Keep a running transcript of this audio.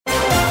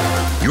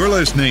You're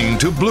listening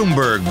to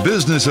Bloomberg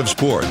Business of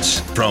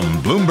Sports from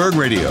Bloomberg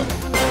Radio.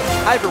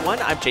 Hi, everyone.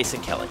 I'm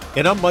Jason Kelly.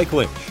 And I'm Mike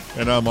Lynch.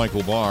 And I'm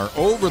Michael Barr.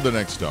 Over the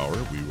next hour,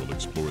 we will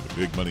explore the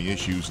big money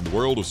issues in the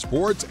world of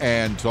sports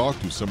and talk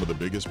to some of the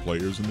biggest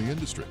players in the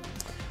industry.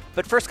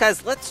 But first,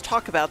 guys, let's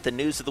talk about the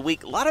news of the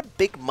week. A lot of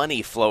big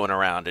money flowing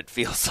around, it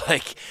feels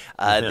like,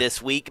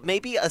 this week.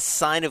 Maybe a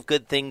sign of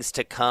good things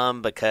to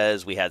come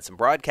because we had some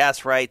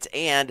broadcast rights.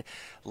 And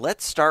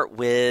let's start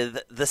with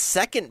the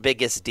second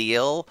biggest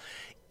deal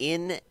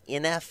in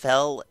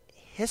NFL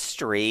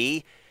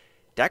history.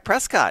 Dak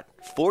Prescott,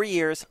 4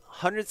 years,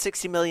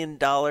 $160 million.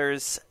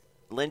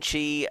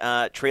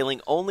 Lynchy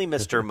trailing only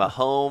Mr.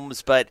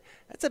 Mahomes, but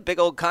that's a big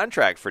old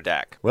contract for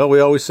Dak. Well,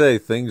 we always say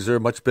things are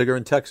much bigger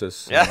in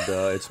Texas. Yeah.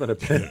 And it's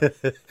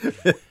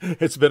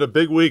been a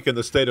big week in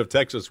the state of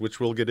Texas, which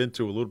we'll get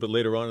into a little bit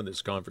later on in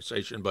this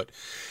conversation. But,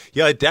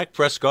 yeah, Dak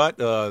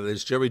Prescott,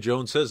 as Jerry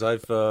Jones says,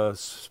 I've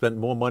spent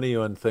more money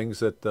on things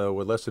that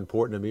were less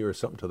important to me or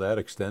something to that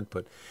extent.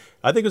 But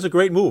I think it's a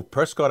great move.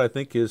 Prescott, I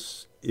think,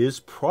 is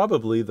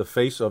probably the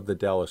face of the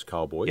Dallas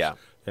Cowboys. Yeah.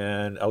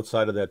 And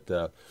outside of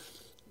that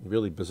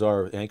really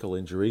bizarre ankle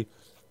injury,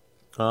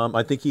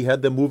 I think he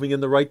had them moving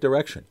in the right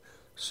direction.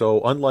 So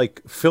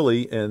unlike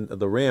Philly and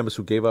the Rams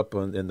who gave up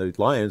on, and the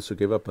Lions who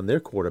gave up on their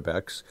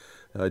quarterbacks,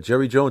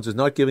 Jerry Jones is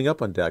not giving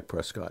up on Dak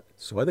Prescott.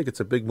 So I think it's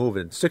a big move.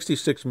 And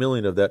 $66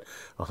 million of that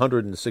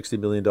 $160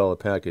 million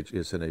package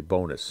is in a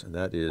bonus, and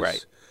that is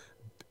right.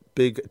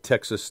 Big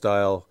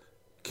Texas-style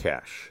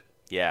cash.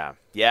 Yeah.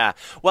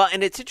 Well,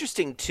 and it's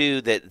interesting,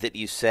 too, that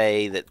you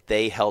say that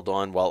they held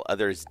on while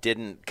others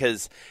didn't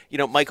because,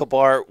 Michael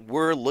Barr,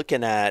 we're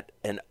looking at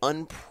an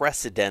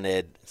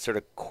unprecedented sort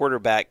of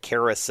quarterback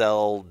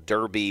carousel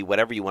derby,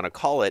 whatever you want to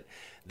call it,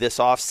 this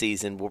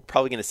offseason. We're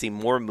probably going to see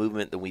more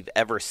movement than we've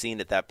ever seen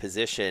at that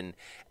position.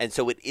 And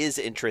so it is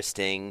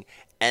interesting.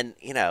 And,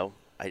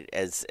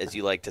 as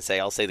you like to say,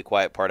 I'll say the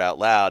quiet part out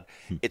loud.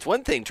 It's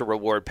one thing to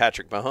reward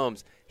Patrick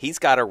Mahomes. He's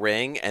got a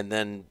ring and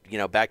then,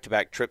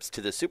 back-to-back trips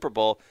to the Super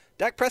Bowl.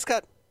 Dak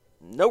Prescott,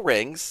 no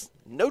rings,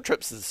 no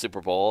trips to the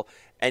Super Bowl,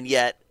 and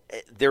yet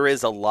there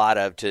is a lot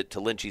of, to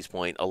Lynchy's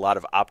point, a lot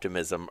of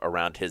optimism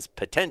around his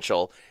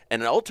potential,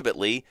 and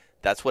ultimately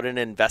that's what an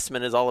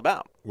investment is all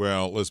about.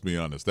 Well, let's be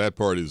honest. That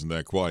part isn't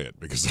that quiet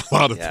because a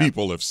lot of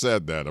people have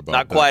said that about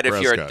Not quiet Dak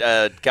if you're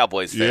Prescott. a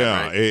Cowboys fan,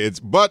 Yeah, right?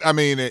 but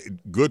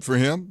good for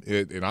him.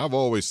 And I've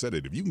always said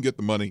it. If you can get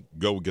the money,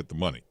 go get the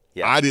money.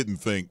 Yeah. I didn't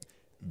think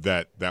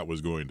that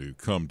was going to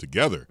come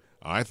together.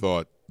 I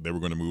thought they were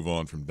going to move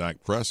on from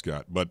Dak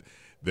Prescott, but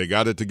they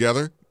got it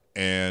together,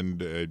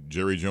 and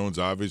Jerry Jones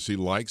obviously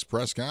likes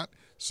Prescott,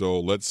 so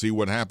let's see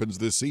what happens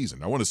this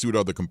season. I want to see what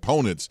other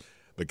components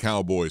the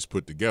Cowboys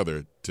put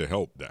together to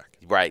help Dak.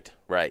 Right.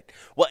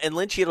 Well, and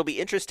Lynchy, it'll be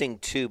interesting,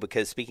 too,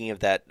 because speaking of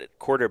that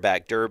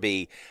quarterback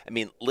derby,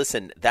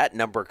 listen, that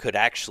number could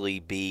actually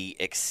be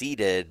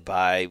exceeded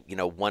by,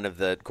 one of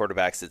the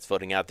quarterbacks that's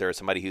floating out there or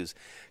somebody who's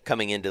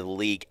coming into the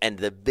league. And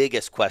the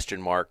biggest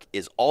question mark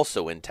is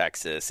also in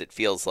Texas, it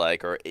feels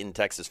like, or in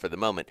Texas for the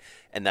moment,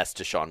 and that's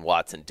Deshaun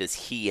Watson. Does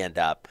he end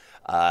up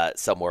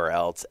somewhere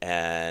else?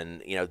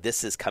 And,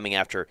 this is coming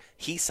after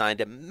he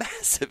signed a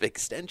massive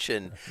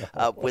extension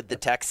with the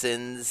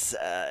Texans,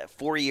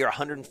 4-year,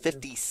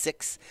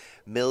 $156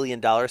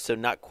 million, so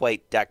not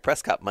quite Dak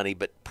Prescott money,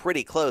 but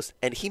pretty close,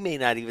 and he may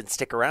not even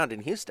stick around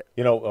in Houston.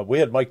 We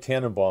had Mike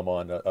Tannenbaum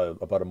on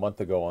about a month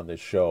ago on this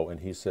show,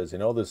 and he says,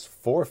 there's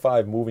 4 or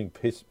 5 moving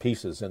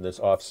pieces in this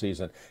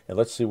offseason, and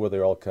let's see where they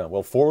all come.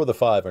 Well, 4 of the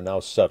 5 are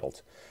now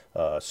settled.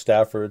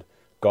 Stafford,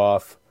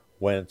 Goff,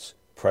 Wentz,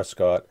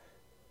 Prescott,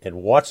 and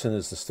Watson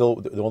is still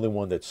the only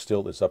one that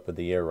still is up in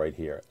the air right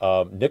here.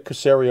 Nick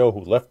Caserio,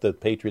 who left the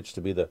Patriots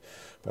to be the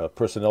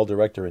personnel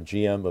director and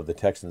GM of the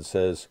Texans,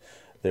 says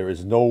there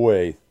is no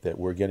way that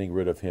we're getting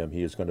rid of him.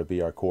 He is going to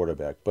be our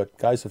quarterback. But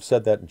guys have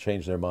said that and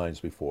changed their minds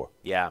before.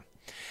 Yeah.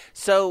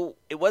 So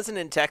it wasn't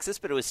in Texas,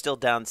 but it was still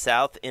down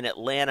south in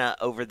Atlanta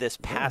over this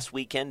past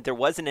weekend. There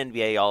was an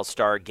NBA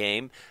All-Star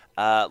game.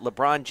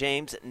 LeBron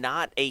James,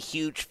 not a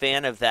huge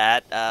fan of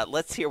that.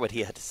 Let's hear what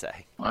he had to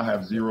say. I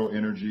have zero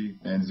energy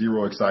and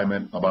zero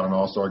excitement about an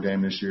All-Star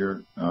game this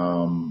year.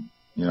 I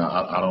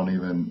don't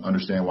even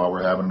understand why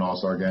we're having an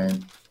All-Star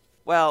game.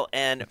 Well,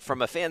 and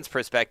from a fan's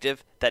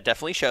perspective, that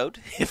definitely showed.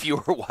 If you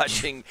were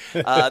watching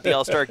the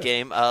All-Star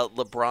game,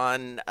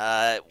 LeBron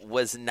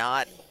was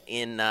not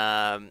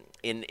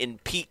in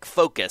peak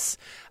focus,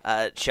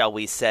 shall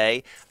we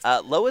say.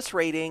 Lowest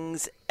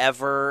ratings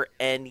ever,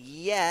 and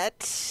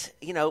yet,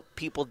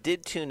 people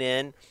did tune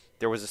in.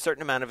 There was a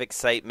certain amount of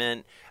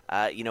excitement.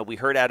 We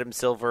heard Adam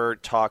Silver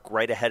talk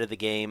right ahead of the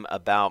game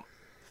about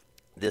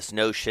this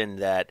notion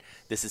that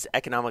this is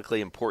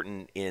economically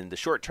important in the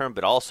short term,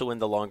 but also in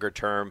the longer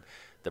term,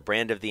 the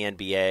brand of the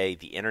NBA,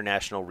 the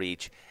international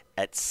reach,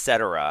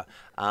 etc.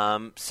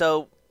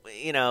 So,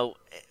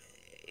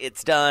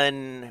 it's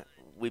done.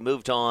 We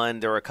moved on.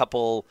 There were a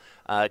couple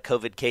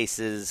COVID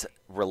cases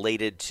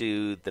related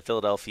to the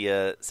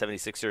Philadelphia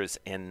 76ers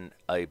and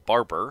a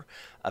barber,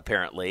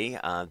 apparently,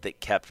 that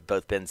kept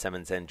both Ben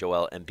Simmons and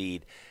Joel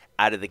Embiid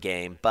out of the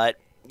game. But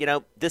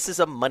this is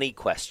a money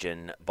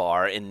question,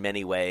 Bar, in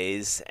many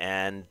ways,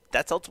 and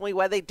that's ultimately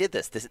why they did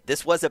this.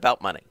 This was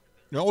about money.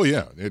 Oh,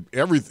 yeah.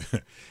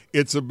 Everything.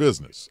 It's a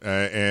business,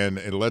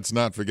 and let's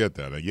not forget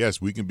that. Yes,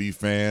 we can be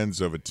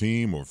fans of a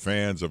team or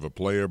fans of a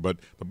player, but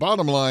the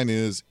bottom line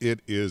is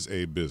it is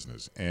a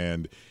business.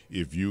 And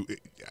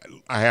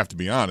I have to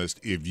be honest,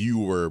 if you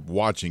were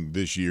watching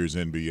this year's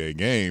NBA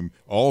game,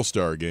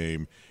 All-Star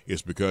game,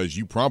 it's because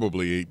you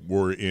probably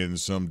were in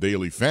some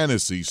daily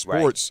fantasy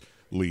sports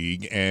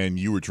league and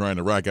you were trying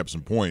to rack up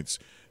some points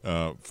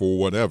for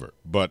whatever.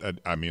 But,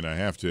 I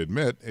have to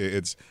admit,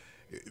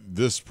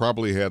 this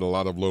probably had a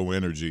lot of low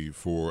energy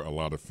for a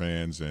lot of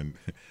fans, and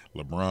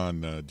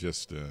LeBron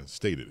just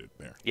stated it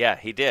there. Yeah,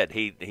 he did.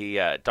 He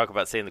talked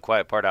about saying the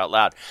quiet part out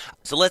loud.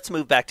 So let's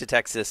move back to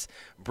Texas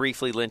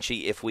briefly,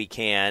 Lynchy, if we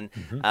can.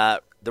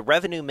 Mm-hmm. The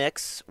revenue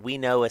mix, we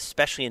know,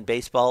 especially in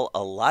baseball,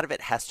 a lot of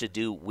it has to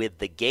do with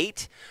the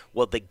gate.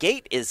 Well, the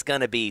gate is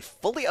going to be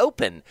fully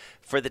open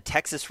for the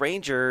Texas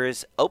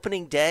Rangers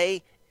opening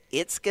day.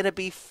 It's going to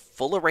be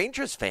full of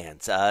Rangers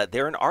fans.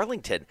 They're in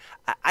Arlington.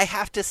 I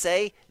have to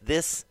say,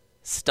 this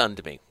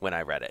stunned me when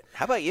I read it.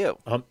 How about you?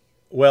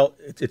 Well,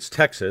 it's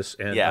Texas,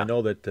 and yeah. I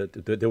know that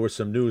there was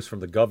some news from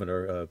the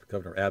governor,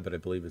 Governor Abbott, I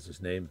believe is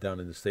his name,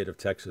 down in the state of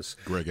Texas,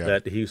 Greg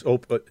Abbott.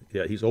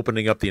 that he's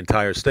opening up the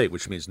entire state,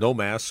 which means no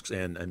masks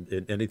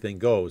and anything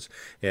goes.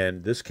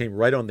 And this came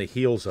right on the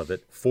heels of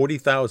it.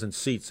 40,000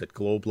 seats at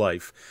Globe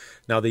Life.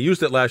 Now, they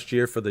used it last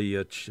year for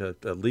the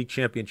League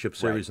Championship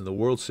Series and the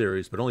World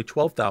Series, but only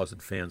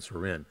 12,000 fans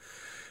were in.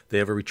 They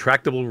have a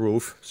retractable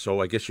roof, so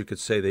I guess you could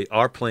say they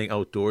are playing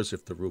outdoors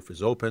if the roof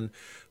is open.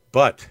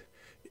 But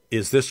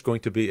is this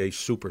going to be a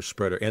super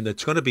spreader? And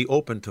it's going to be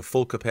open to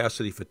full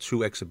capacity for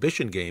 2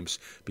 exhibition games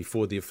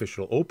before the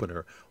official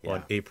opener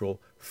on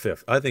April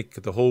 5th. I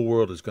think the whole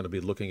world is going to be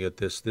looking at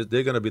this.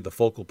 They're going to be the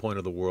focal point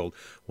of the world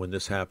when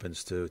this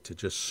happens to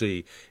just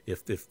see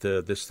if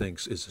this thing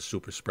is a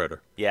super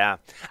spreader. Yeah.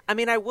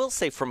 I will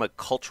say from a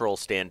cultural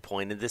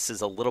standpoint, and this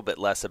is a little bit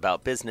less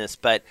about business,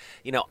 but,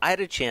 I had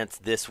a chance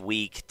this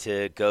week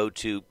to go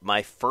to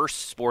my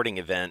first sporting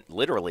event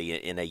literally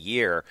in a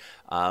year.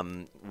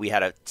 We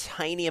had a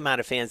tiny amount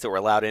of fans that were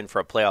allowed in for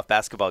a playoff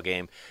basketball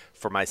game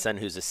for my son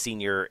who's a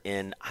senior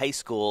in high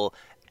school.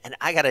 And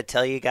I got to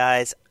tell you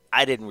guys,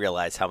 I didn't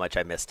realize how much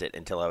I missed it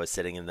until I was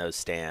sitting in those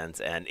stands.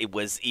 And it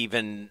was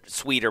even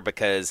sweeter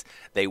because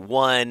they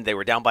won. They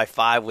were down by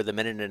 5 with a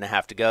minute and a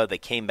half to go. They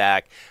came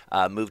back,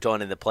 moved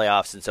on in the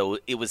playoffs. And so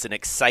it was an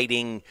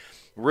exciting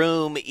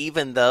room,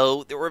 even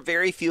though there were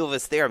very few of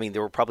us there.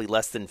 There were probably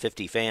less than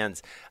 50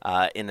 fans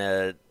in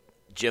a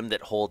gym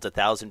that holds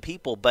 1,000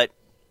 people. But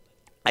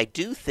I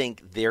do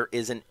think there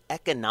is an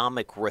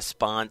economic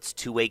response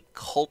to a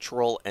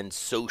cultural and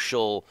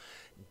social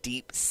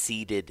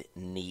deep-seated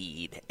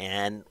need,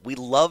 and we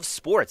love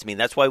sports.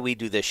 That's why we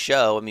do this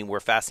show. We're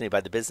fascinated by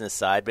the business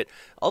side, but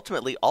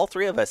ultimately all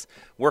three of us,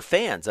 we're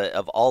fans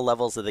of all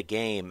levels of the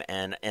game,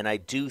 and I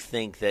do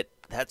think that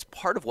that's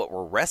part of what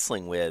we're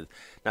wrestling with,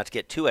 not to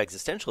get too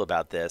existential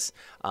about this.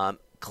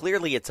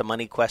 Clearly it's a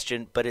money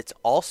question, but it's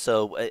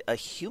also a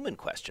human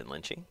question,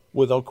 Lynchy.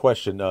 Without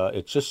question.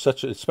 It's just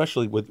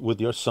especially with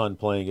your son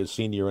playing his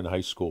senior in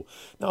high school.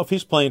 Now, if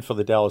he's playing for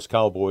the Dallas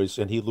Cowboys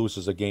and he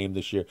loses a game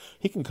this year,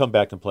 he can come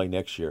back and play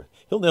next year.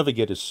 He'll never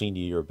get his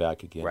senior year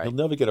back again. Right. He'll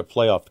never get a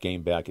playoff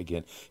game back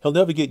again. He'll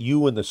never get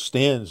you in the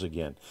stands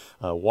again,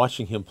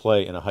 watching him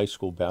play in a high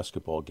school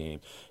basketball game.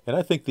 And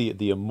I think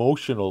the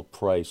emotional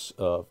price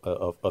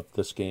of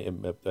this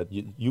game,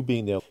 you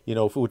being there,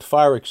 if it would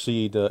far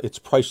exceed, it's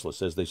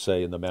priceless, as they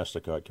say in the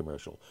MasterCard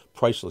commercial.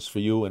 Priceless for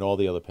you and all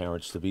the other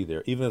parents to be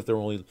there. Even if there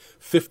were only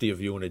 50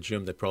 of you in a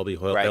gym that probably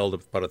held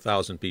about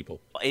 1,000 people.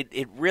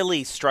 It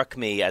really struck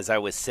me as I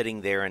was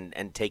sitting there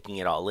and taking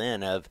it all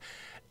in of,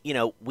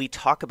 we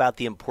talk about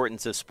the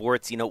importance of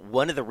sports.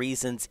 One of the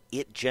reasons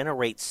it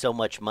generates so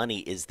much money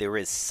is there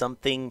is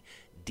something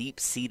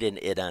deep-seated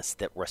in us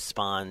that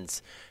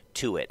responds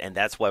to it. And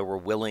that's why we're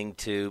willing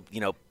to,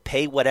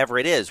 pay whatever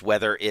it is,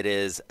 whether it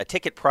is a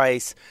ticket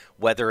price,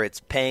 whether it's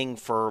paying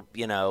for,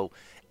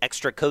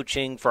 extra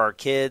coaching for our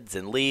kids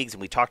and leagues.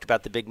 And we talked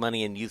about the big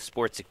money in youth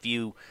sports a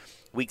few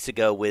weeks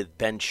ago with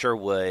Ben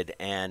Sherwood.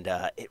 And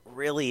it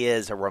really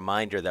is a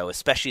reminder, though,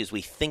 especially as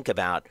we think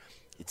about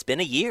it's been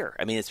a year.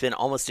 It's been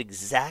almost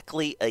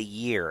exactly a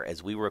year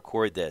as we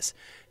record this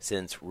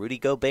since Rudy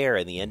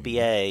Gobert in the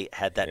NBA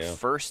had that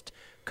first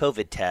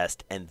COVID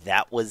test. And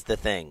that was the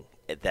thing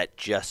that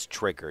just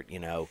triggered,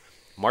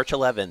 March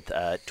 11th,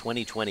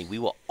 2020. We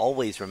will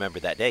always remember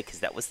that day because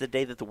that was the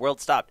day that the world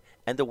stopped.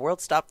 And the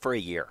world stopped for a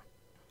year.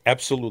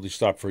 Absolutely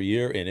stopped for a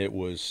year, and it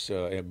was.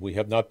 And we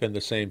have not been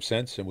the same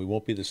since, and we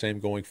won't be the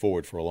same going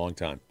forward for a long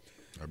time.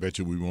 I bet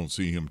you we won't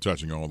see him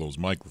touching all those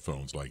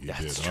microphones like he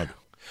did.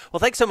 Well,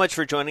 thanks so much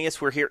for joining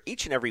us. We're here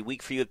each and every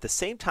week for you at the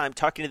same time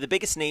talking to the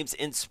biggest names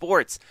in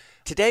sports.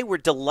 Today, we're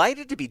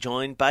delighted to be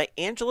joined by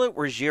Angela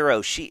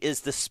Ruggiero. She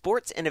is the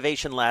Sports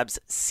Innovation Lab's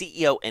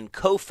CEO and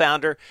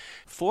co-founder,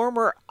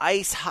 former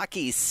ice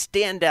hockey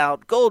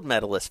standout gold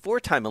medalist,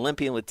 four-time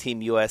Olympian with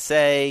Team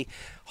USA,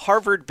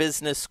 Harvard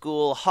Business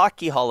School,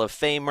 Hockey Hall of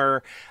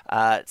Famer.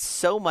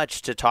 So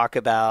much to talk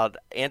about.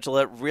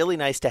 Angela, really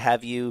nice to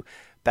have you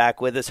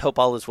back with us. Hope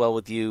all is well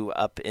with you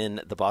up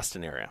in the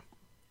Boston area.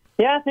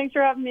 Yeah, thanks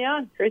for having me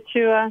on. Great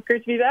to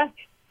be back.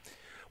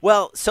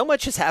 Well, so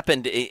much has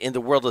happened in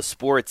the world of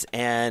sports,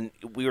 and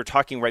we were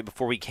talking right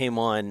before we came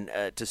on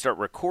to start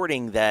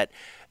recording that,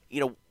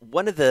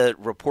 one of the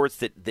reports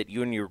that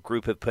you and your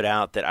group have put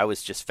out that I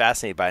was just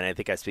fascinated by, and I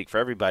think I speak for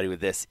everybody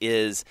with this,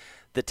 is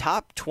the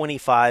top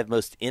 25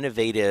 most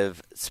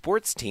innovative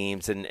sports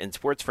teams and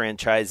sports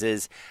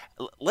franchises.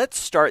 Let's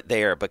start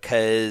there,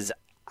 because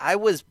I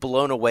was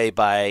blown away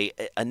by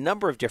a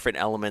number of different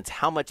elements,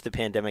 how much the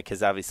pandemic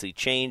has obviously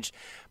changed,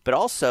 but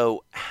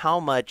also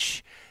how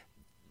much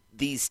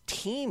these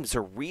teams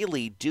are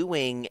really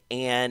doing.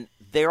 And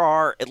there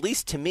are, at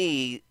least to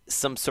me,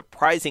 some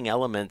surprising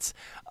elements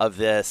of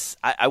this.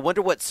 I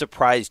wonder what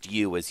surprised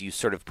you as you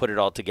sort of put it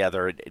all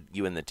together,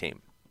 you and the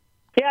team.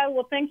 Yeah,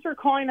 well, thanks for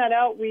calling that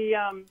out.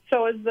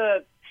 So as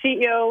the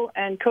CEO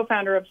and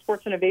co-founder of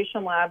Sports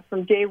Innovation Lab,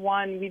 from day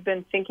one, we've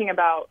been thinking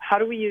about how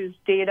do we use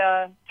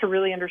data to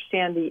really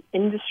understand the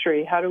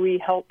industry? How do we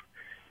help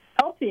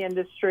the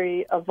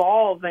industry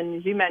evolve? And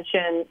as you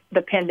mentioned,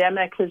 the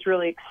pandemic has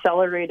really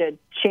accelerated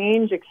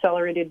change,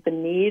 accelerated the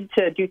need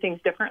to do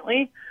things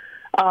differently,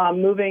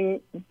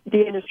 moving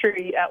the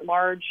industry at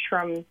large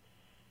from,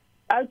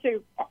 I would say,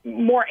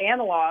 more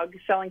analog,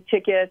 selling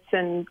tickets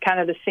and kind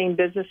of the same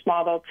business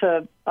model,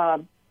 to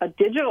a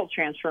digital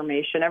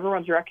transformation.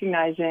 Everyone's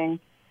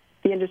recognizing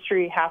the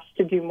industry has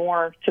to do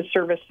more to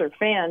service their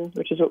fans,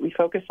 which is what we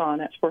focus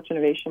on at Sports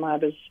Innovation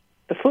Lab, is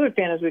the fluid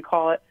fan, as we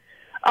call it.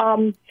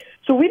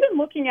 So we've been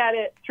looking at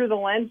it through the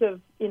lens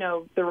of,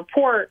 the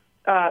report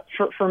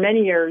for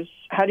many years.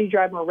 How do you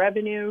drive more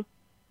revenue?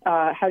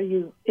 How do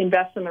you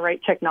invest in the right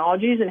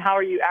technologies? And how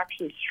are you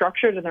actually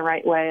structured in the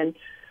right way?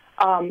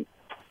 And,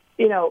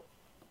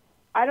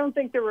 I don't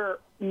think there were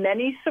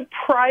many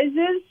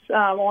surprises,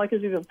 only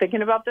because we've been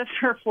thinking about this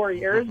for 4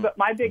 years. But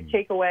my big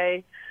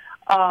takeaway,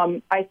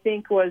 I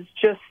think, was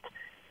just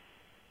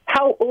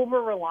how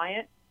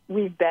over-reliant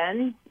we've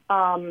been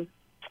on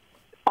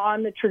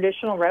the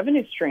traditional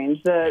revenue streams,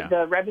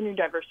 the revenue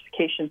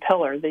diversification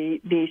pillar,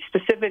 the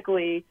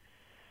specifically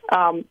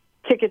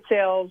ticket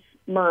sales,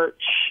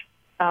 merch,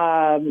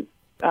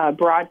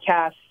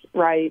 broadcast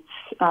rights,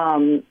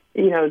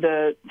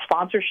 the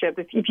sponsorship.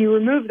 If you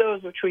remove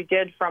those, which we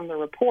did from the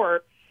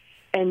report,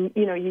 and,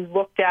 you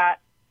looked at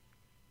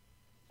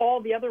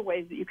all the other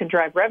ways that you can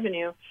drive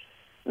revenue,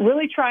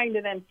 really trying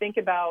to then think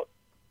about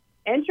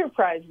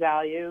enterprise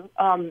value,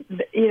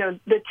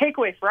 the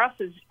takeaway for us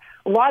is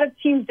a lot of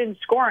teams didn't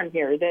score on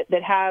here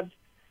that have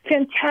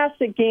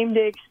fantastic game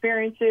day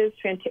experiences,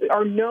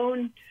 are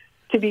known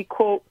to be,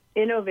 quote,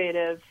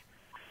 innovative.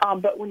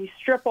 But when you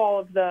strip all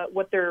of the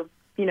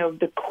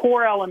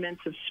core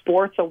elements of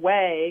sports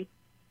away,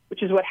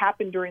 which is what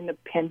happened during the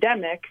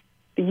pandemic,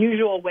 the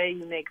usual way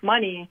you make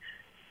money,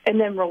 and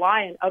then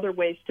rely on other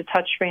ways to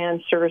touch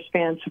fans, service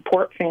fans,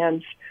 support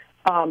fans,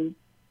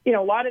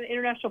 a lot of the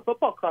international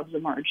football clubs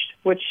emerged,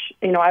 which,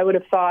 I would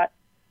have thought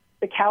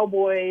the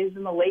Cowboys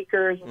and the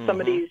Lakers and some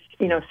of these,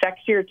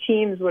 sexier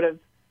teams would have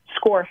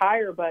scored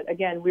higher. But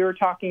again, we were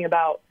talking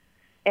about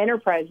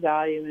enterprise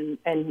value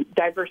and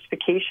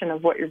diversification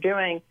of what you're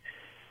doing.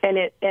 And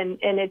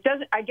it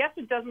doesn't, I guess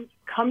it doesn't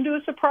come to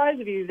a surprise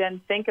if you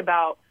then think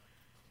about,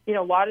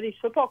 a lot of these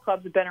football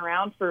clubs have been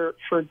around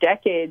for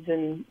decades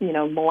and,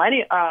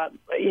 millennia,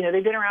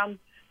 they've been around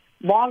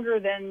longer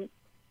than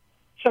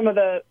some of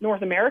the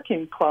North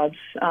American clubs.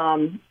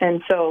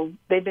 And so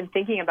they've been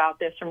thinking about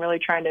this and really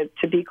trying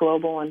to be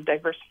global and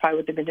diversify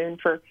what they've been doing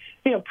for,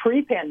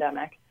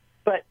 pre-pandemic.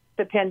 But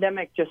the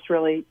pandemic just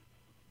really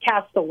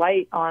cast a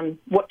light on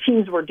what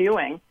teams were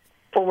doing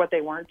or what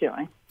they weren't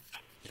doing.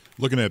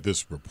 Looking at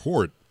this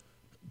report,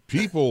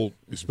 people,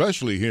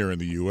 especially here in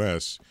the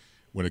U.S.,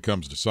 when it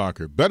comes to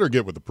soccer, better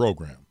get with the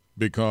program,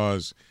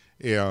 because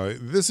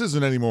this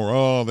isn't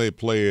anymore, they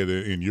play it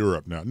in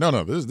Europe now.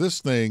 No, this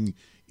thing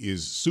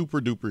is super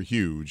duper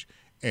huge,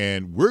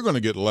 and we're going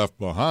to get left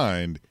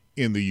behind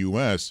in the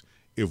U.S.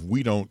 if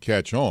we don't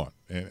catch on.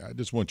 And I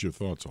just want your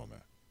thoughts on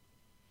that.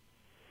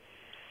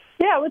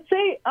 Yeah, I would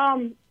say,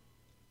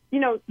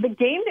 the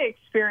game day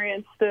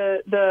experience,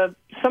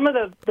 some of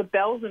the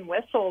bells and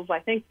whistles, I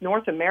think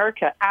North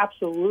America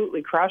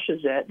absolutely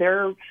crushes it.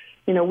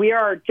 We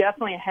are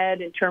definitely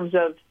ahead in terms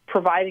of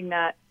providing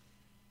that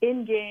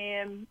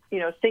in-game,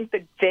 think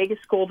the Vegas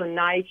Golden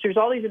Knights. There's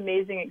all these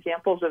amazing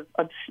examples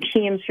of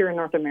teams here in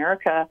North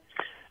America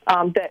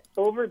that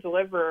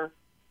over-deliver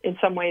in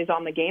some ways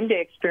on the game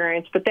day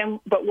experience. But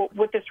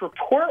what this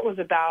report was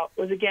about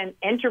was, again,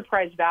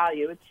 enterprise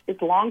value.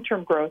 It's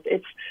long-term growth.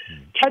 It's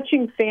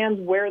touching fans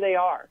where they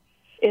are.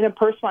 in a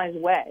personalized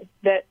way.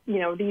 That, you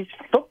know, these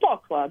football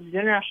clubs, these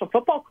international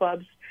football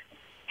clubs,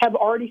 have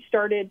already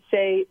started,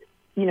 say,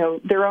 you know,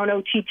 their own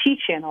OTT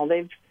channel.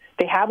 They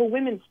have a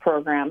women's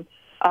program.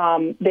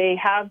 They've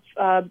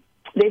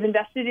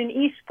invested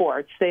in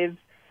esports.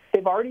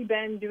 They've already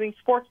been doing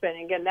sports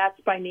betting. Again, that's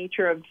by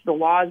nature of the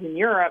laws in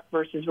Europe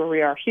versus where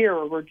we are here,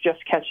 where we're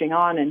just catching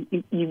on, and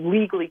you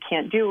legally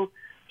can't do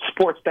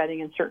sports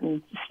betting in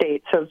certain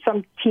states. So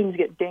some teams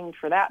get dinged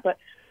for that. But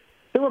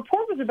the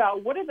report was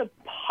about what are the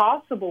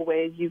possible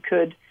ways you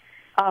could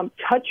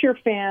touch your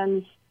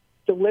fans,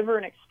 deliver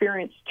an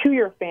experience to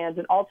your fans,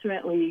 and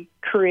ultimately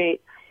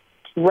create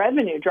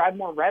revenue, drive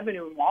more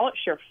revenue and wallet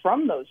share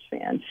from those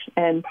fans.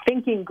 And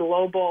thinking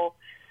global,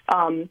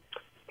 what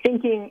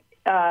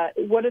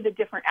are the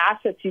different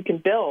assets you can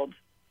build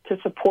to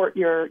support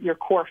your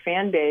core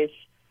fan base.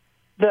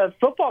 The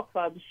football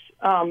clubs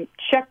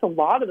checked a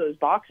lot of those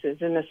boxes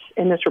in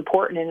this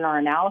report and in our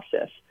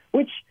analysis,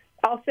 which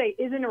I'll say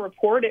isn't a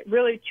report. It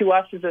really, to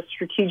us, is a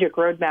strategic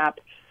roadmap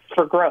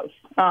for growth.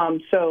 I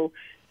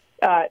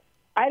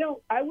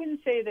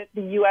wouldn't say that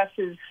the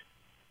U.S.'s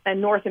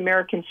and North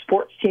American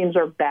sports teams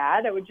are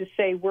bad. I would just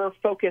say we're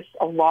focused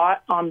a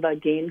lot on the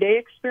game day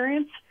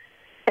experience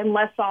and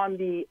less on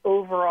the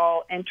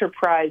overall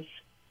enterprise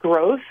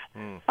growth.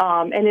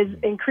 And is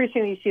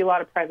increasingly you see a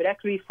lot of private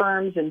equity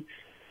firms and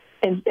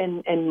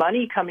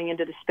money coming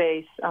into the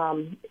space,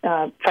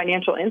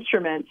 financial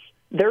instruments.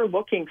 They're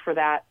looking for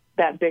that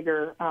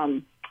bigger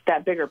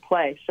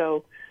play.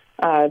 So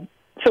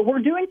we're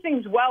doing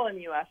things well in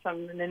the U.S.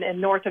 In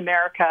North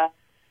America,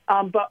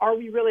 but are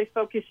we really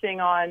focusing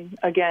on,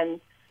 again,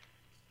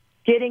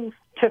 getting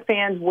to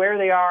fans where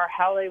they are,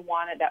 how they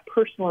want it, that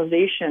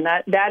personalization?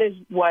 That is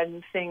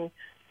one thing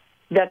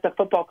that the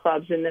football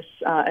clubs in this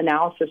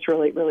analysis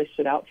really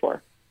stood out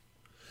for.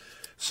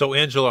 So,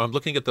 Angela, I'm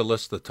looking at the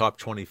list of the top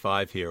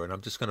 25 here, and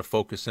I'm just going to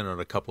focus in on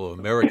a couple of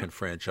American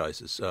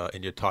franchises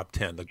in your top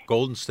 10, the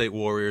Golden State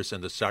Warriors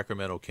and the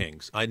Sacramento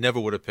Kings. I never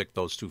would have picked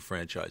those two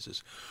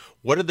franchises.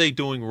 What are they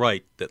doing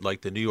right that,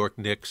 like the New York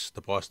Knicks,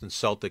 the Boston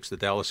Celtics, the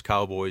Dallas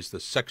Cowboys, the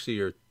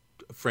sexier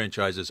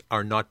franchises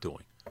are not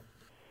doing?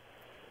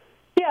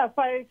 Yeah,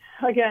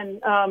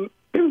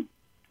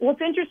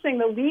 what's interesting,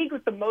 the league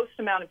with the most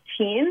amount of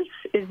teams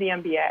is the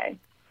NBA.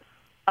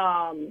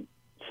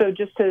 So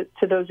just to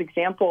those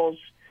examples,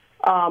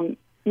 do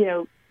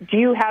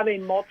you have a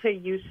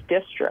multi-use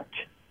district?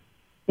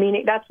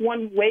 Meaning that's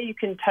one way you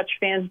can touch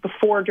fans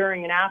before,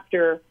 during, and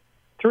after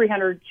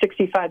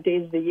 365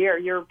 days of the year.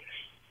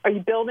 Are you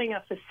building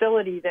a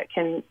facility that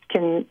can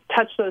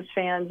touch those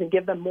fans and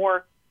give them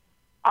more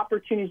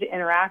opportunities to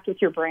interact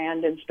with your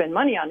brand and spend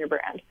money on your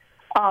brand?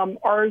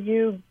 Are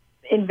you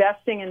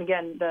investing in,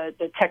 again,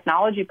 the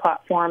technology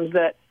platforms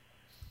that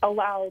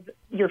allowed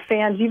your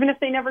fans, even if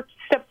they never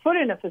step foot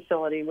in a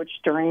facility, which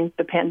during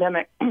the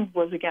pandemic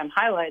was again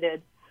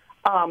highlighted,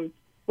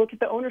 look at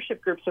the ownership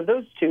groups of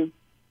those two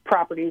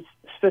properties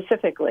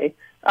specifically.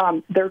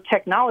 They're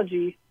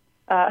technology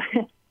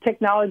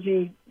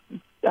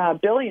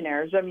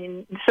billionaires. I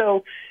mean,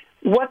 so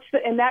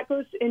and that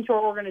goes into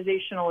our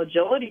organizational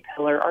agility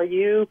pillar. Are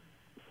you,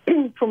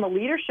 from a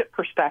leadership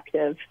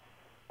perspective,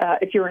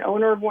 if you're an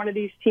owner of one of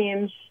these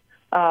teams,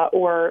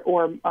 or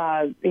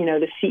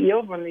the CEO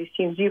of one of these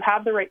teams, you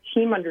have the right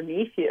team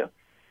underneath you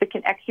that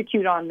can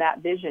execute on that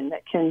vision,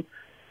 that can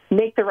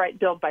make the right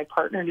build by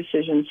partner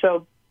decisions.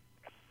 So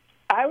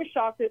I was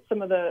shocked at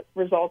some of the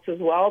results as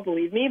well,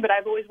 believe me, but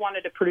I've always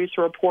wanted to produce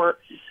a report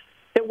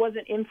that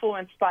wasn't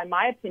influenced by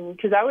my opinion,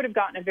 because I would have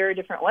gotten a very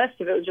different list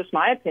if it was just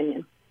my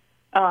opinion.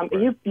 Right.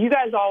 You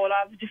guys all would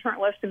have a different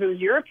list if it was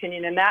your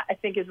opinion, and that, I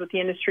think, is what the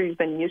industry has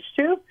been used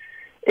to,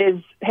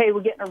 is, hey,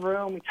 we get in a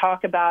room, we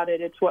talk about it,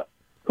 it's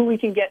who we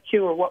can get to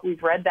or what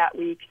we've read that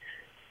week.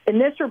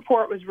 And this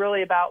report was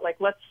really about,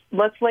 like,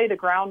 let's lay the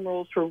ground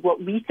rules for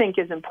what we think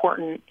is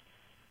important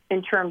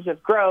in terms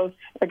of growth.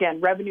 Again,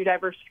 revenue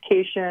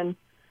diversification,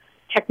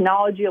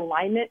 technology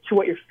alignment to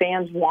what your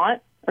fans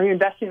want. Are you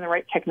investing in the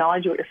right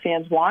technology, what your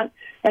fans want?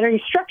 And are you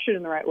structured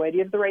in the right way? Do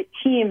you have the right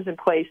teams in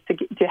place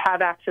to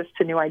have access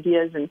to new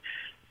ideas and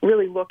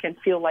really look and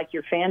feel like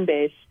your fan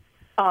base?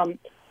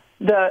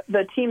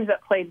 The teams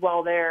that played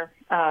well there,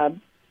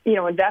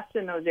 invest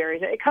in those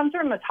areas. It comes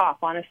from the top,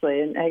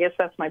 honestly, and I guess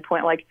that's my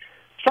point. Like,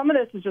 some of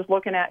this is just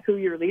looking at who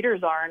your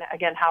leaders are and,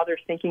 again, how they're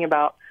thinking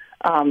about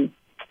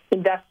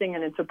investing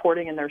and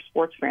supporting in their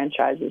sports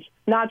franchises,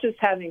 not just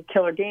having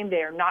killer game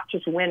day or not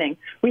just winning.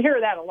 We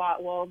hear that a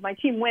lot. Well, if my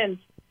team wins,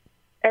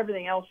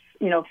 everything else,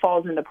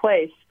 falls into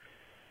place.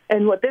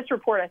 And what this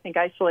report, I think,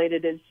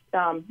 isolated is,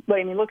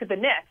 look at the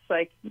Knicks,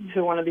 like,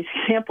 to one of these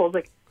examples.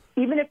 Like,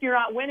 even if you're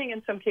not winning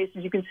in some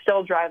cases, you can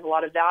still drive a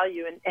lot of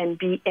value and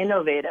be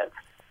innovative.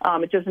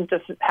 It doesn't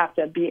just have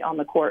to be on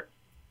the court.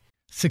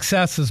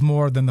 Success is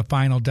more than the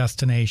final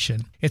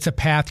destination. It's a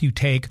path you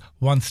take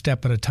one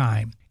step at a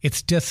time.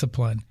 It's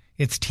discipline,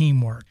 it's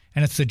teamwork,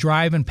 and it's the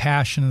drive and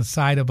passion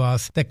inside of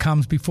us that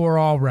comes before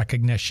all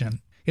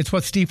recognition. It's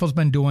what Stifel's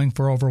been doing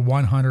for over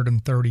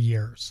 130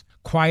 years.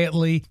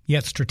 Quietly,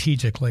 yet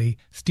strategically,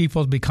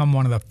 Stifel has become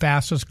one of the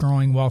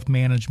fastest-growing wealth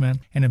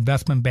management and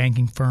investment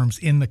banking firms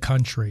in the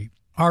country.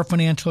 Our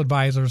financial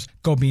advisors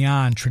go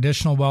beyond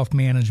traditional wealth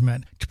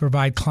management to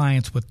provide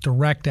clients with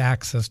direct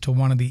access to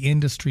one of the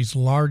industry's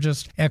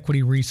largest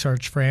equity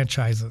research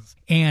franchises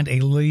and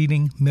a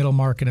leading middle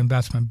market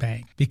investment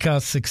bank,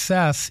 because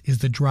success is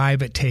the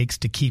drive it takes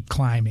to keep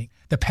climbing,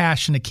 the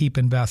passion to keep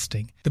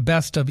investing, the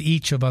best of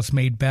each of us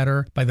made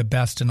better by the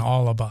best in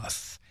all of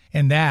us.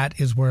 And that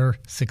is where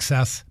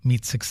success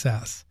meets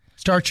success.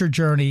 Start your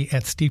journey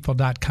at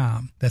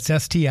Stifel.com. That's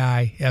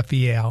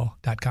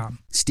Stifel.com.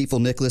 Stifel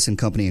Nicholas and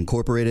Company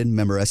Incorporated,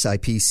 member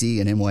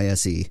SIPC and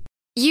NYSE.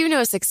 You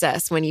know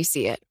success when you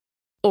see it.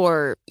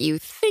 Or you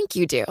think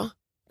you do.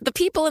 The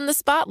people in the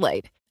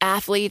spotlight.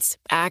 Athletes,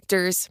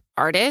 actors,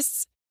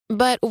 artists.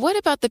 But what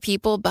about the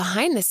people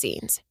behind the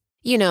scenes?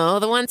 You know,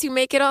 the ones who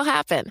make it all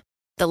happen.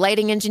 The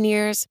lighting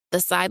engineers,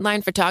 the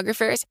sideline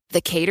photographers, the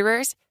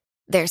caterers.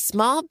 They're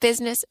small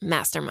business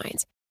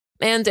masterminds.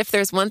 And if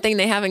there's one thing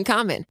they have in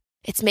common,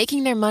 it's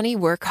making their money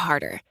work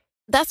harder.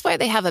 That's why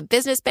they have a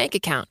business bank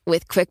account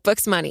with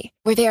QuickBooks Money,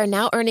 where they are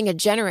now earning a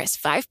generous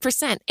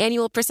 5%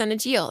 annual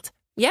percentage yield.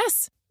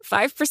 Yes,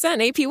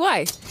 5%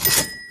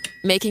 APY.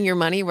 Making your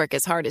money work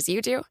as hard as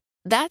you do?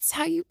 That's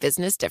how you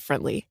business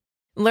differently.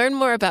 Learn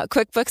more about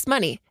QuickBooks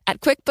Money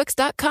at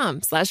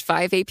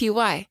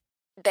QuickBooks.com/5APY.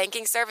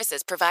 Banking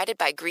services provided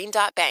by Green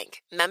Dot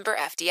Bank, member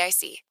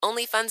FDIC.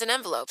 Only funds and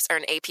envelopes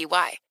earn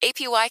APY.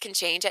 APY can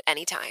change at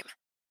any time.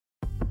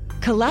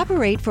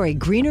 Collaborate for a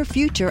greener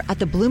future at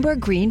the Bloomberg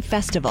Green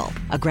Festival,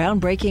 a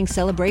groundbreaking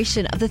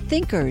celebration of the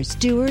thinkers,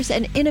 doers,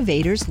 and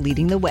innovators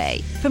leading the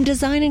way. From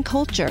design and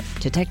culture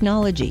to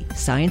technology,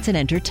 science, and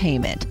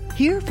entertainment.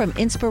 Hear from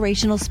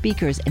inspirational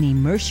speakers and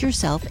immerse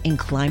yourself in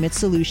climate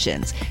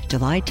solutions.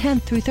 July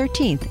 10th through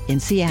 13th in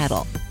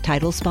Seattle.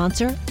 Title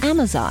sponsor,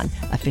 Amazon.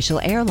 Official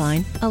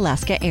airline,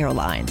 Alaska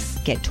Airlines.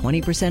 Get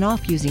 20%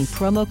 off using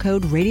promo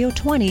code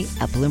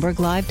Radio20 at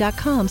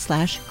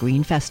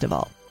BloombergLive.com/Green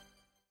Festival.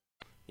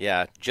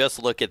 Yeah,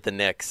 just look at the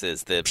Knicks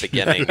as the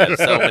beginning of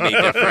so many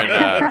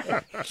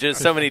different,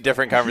 just so many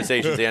different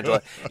conversations,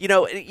 Angela. You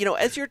know,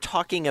 as you're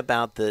talking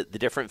about the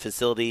different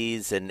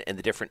facilities and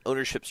the different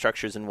ownership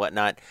structures and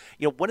whatnot,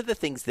 one of the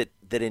things that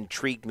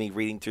intrigued me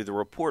reading through the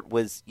report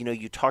was,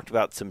 you talked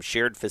about some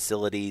shared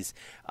facilities,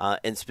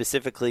 and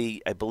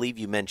specifically, I believe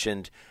you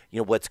mentioned,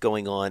 what's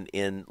going on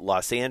in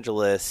Los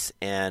Angeles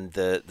and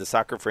the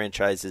soccer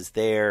franchises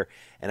there,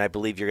 and I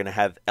believe you're going to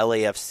have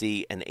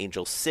LAFC and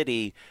Angel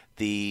City,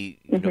 the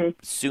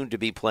soon to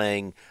be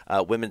playing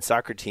women's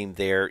soccer team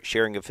there,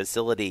 sharing a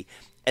facility.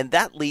 And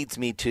that leads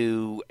me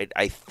to,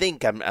 I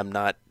think I'm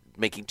not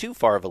making too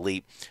far of a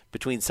leap,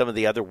 between some of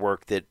the other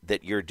work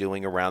that you're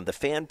doing around the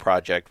Fan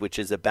Project, which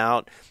is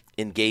about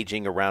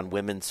engaging around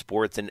women's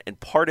sports. And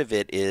part of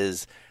it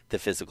is the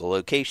physical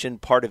location.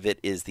 Part of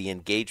it is the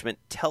engagement.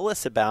 Tell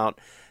us about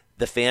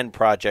the Fan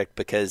Project,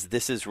 because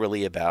this is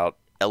really about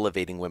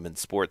elevating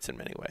women's sports in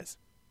many ways.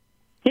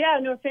 Yeah,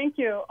 no, thank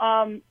you.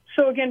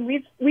 So again,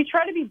 we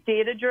try to be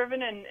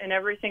data-driven in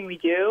everything we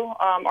do.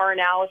 Our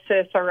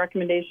analysis, our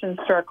recommendations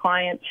to our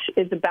clients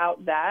is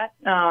about that,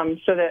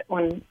 so that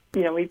when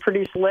we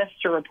produce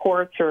lists or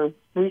reports or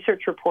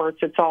research reports,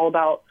 it's all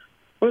about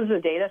what does the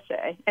data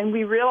say. And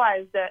we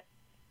realize that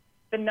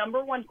the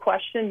number one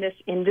question this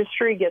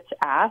industry gets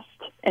asked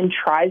and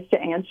tries to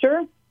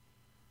answer,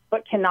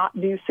 but cannot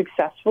do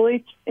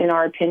successfully, in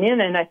our opinion,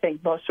 and I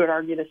think most would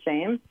argue the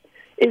same,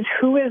 is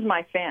who is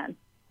my fan?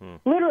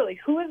 Literally,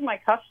 who is my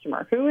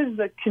customer? Who is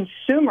the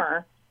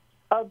consumer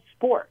of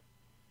sport?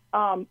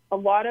 A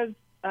lot of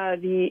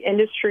the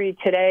industry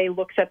today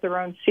looks at their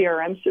own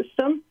CRM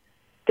system.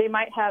 They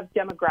might have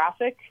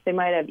demographic. They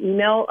might have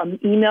email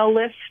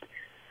list.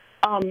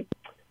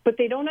 But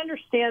they don't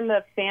understand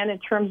the fan in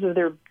terms of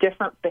their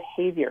different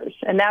behaviors.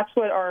 And that's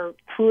what our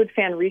fluid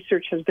fan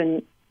research has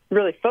been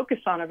really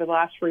focused on over the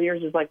last 4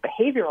 years, is like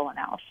behavioral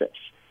analysis.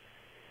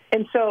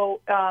 And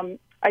so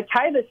I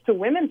tie this to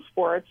women's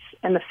sports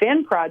and the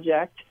Fan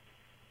Project,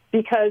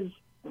 because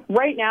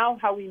right now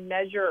how we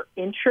measure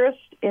interest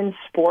in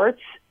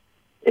sports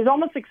is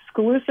almost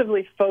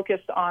exclusively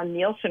focused on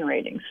Nielsen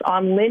ratings,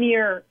 on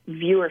linear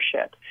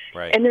viewership.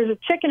 Right. And there's a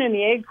chicken and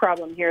the egg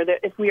problem here,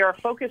 that if we are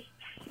focused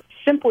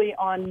simply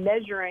on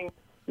measuring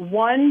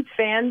one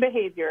fan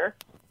behavior,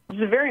 which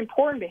is a very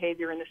important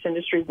behavior in this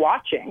industry,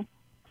 watching,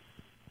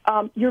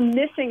 you're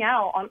missing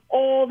out on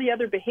all the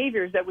other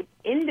behaviors that would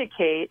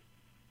indicate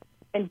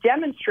and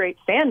demonstrate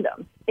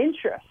fandom,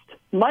 interest,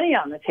 money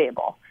on the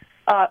table.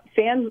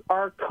 Fans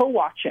are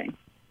co-watching.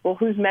 Well,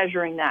 who's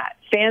measuring that?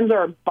 Fans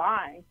are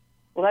buying.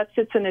 Well, that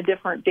sits in a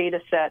different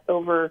data set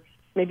over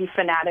maybe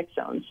Fanatic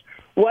zones.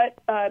 What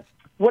are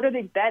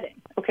they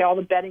betting? Okay, all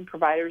the betting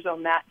providers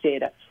own that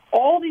data.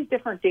 All these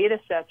different data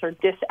sets are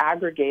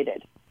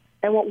disaggregated.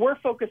 And what we're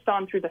focused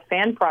on through the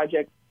Fan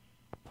Project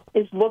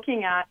is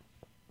looking at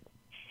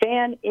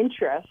fan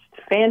interest,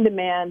 fan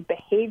demand,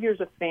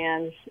 behaviors of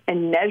fans,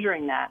 and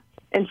measuring that.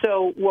 And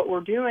so what we're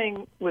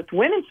doing with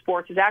women's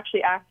sports is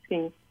actually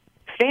asking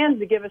fans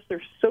to give us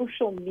their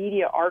social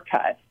media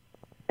archive.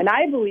 And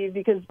I believe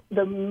because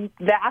the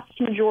vast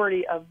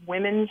majority of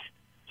women's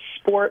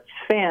sports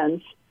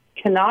fans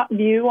cannot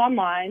view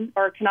online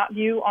or cannot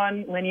view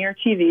on linear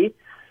TV.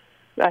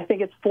 I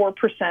think it's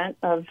 4%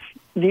 of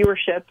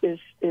viewership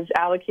is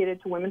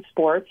allocated to women's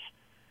sports.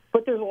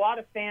 But there's a lot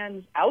of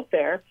fans out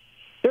there.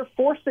 They're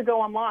forced to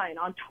go online,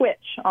 on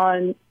Twitch,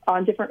 on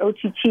different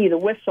OTT, The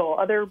Whistle,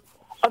 other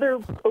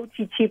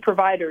OTT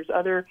providers,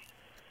 other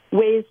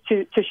ways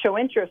to show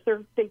interest.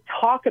 They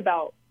talk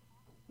about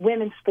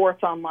women's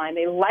sports online.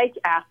 They like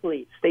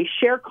athletes. They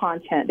share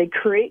content. They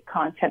create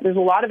content. There's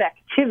a lot of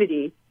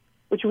activity,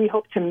 which we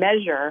hope to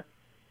measure,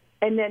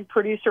 and then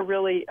produce a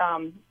really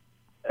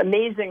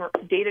amazing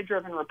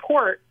data-driven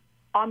report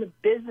on the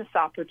business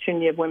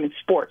opportunity of women's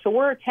sports. So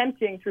we're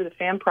attempting through the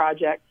FAN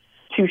Project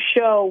to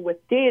show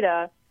with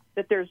data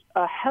that there's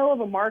a hell of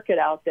a market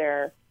out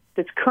there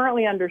that's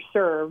currently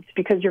underserved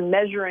because you're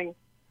measuring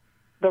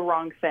the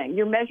wrong thing.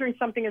 You're measuring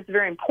something that's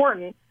very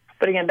important,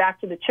 but again,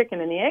 back to the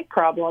chicken and the egg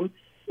problem,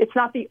 it's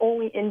not the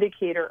only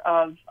indicator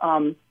of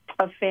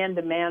fan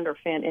demand or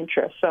fan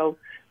interest. So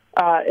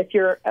if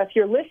you're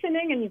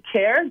listening and you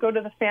care, go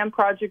to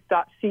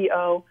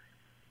thefanproject.co.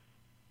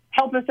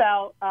 Help us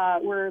out.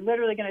 We're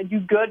literally going to do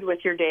good with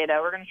your data.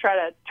 We're going to try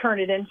to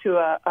turn it into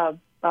a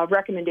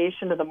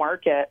recommendation to the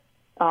market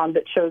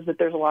that shows that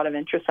there's a lot of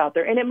interest out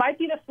there. And it might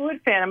be the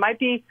fluid fan. It might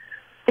be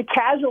the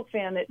casual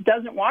fan that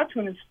doesn't watch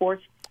women's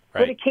sports,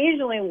 but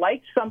occasionally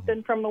likes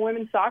something from the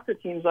women's soccer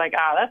teams like,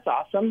 that's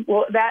awesome.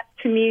 Well, that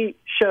to me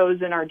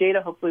shows, and our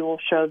data hopefully will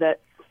show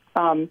that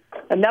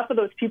enough of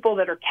those people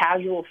that are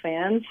casual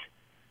fans,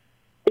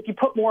 if you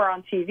put more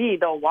on TV,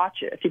 they'll watch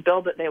it. If you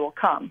build it, they will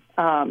come,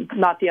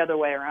 not the other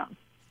way around.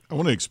 I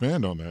want to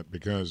expand on that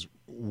because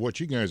what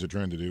you guys are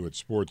trying to do at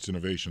Sports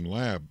Innovation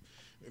Lab,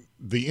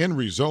 the end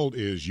result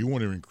is you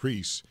want to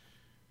increase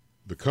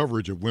the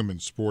coverage of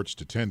women's sports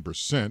to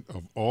 10%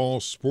 of all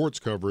sports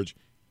coverage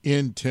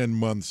in 10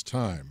 months'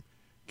 time.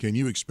 Can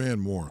you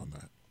expand more on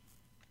that?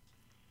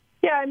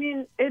 Yeah, I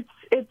mean, it's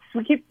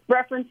we keep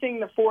referencing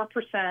the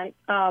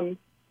 4%.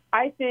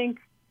 I think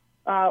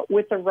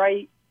with the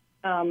right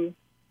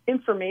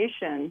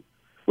information,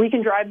 we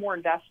can drive more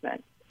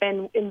investment.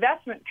 And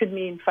investment could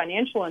mean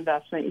financial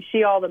investment. You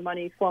see all the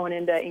money flowing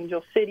into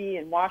Angel City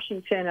and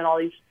Washington and all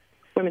these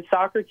women's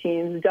soccer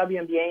teams, the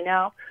WNBA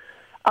now.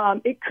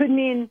 It could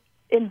mean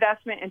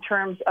investment in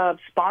terms of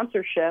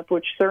sponsorship,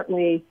 which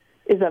certainly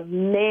is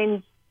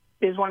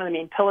one of the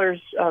main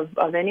pillars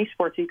of any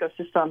sports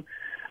ecosystem.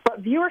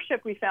 But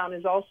viewership, we found,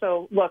 is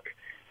also, look,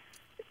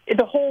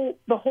 the whole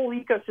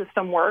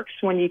ecosystem works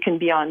when you can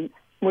be live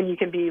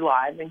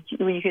and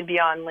when you can be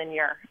on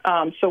linear.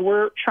 So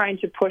we're trying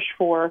to push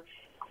for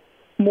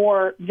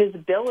more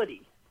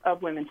visibility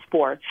of women's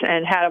sports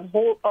and had a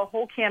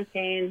whole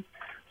campaign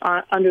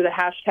under the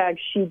hashtag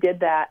She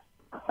Did That,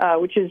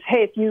 which is,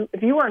 hey,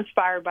 if you were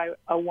inspired by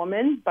a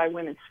woman, by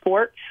women's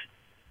sports,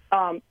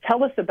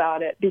 tell us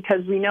about it,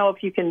 because we know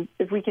if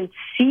we can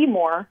see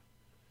more.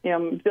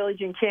 Billie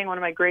Jean King, one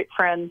of my great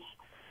friends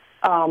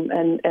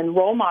and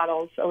role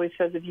models, always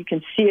says, if you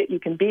can see it, you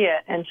can be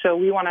it. And so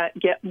we want to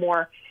get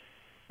more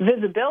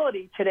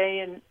visibility today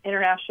in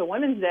International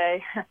Women's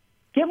Day.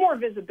 Get more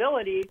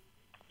visibility,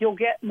 you'll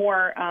get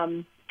more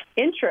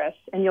interest,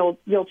 and you'll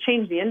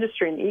change the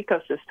industry and the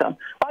ecosystem.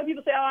 A lot of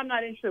people say, I'm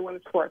not interested in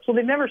women's sports. Well,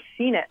 they've never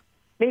seen it,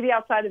 maybe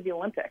outside of the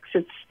Olympics.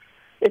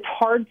 It's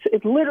hard.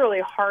 It's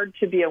literally hard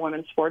to be a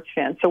women's sports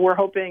fan. So we're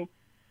hoping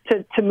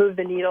to move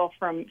the needle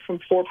from 4%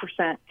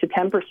 to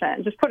 10%,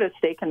 and just put a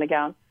stake in the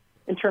ground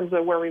in terms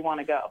of where we want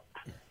to go.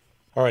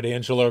 All right,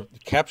 Angela,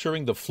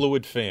 capturing the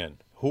fluid fan.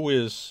 Who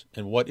is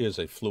and what is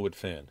a fluid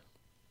fan?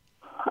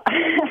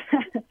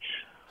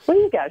 What do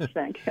you guys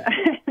think?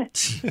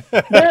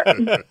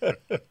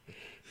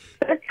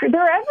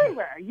 They're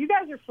everywhere. You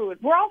guys are fluid.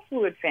 We're all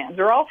fluid fans.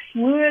 We're all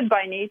fluid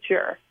by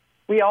nature.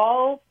 We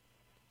all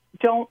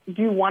don't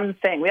do one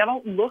thing. We all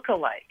don't look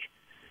alike.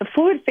 The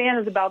fluid fan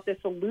is about this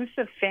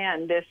elusive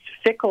fan, this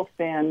fickle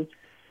fan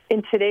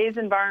in today's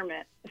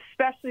environment,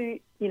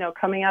 especially,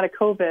 coming out of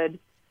COVID,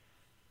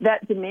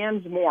 that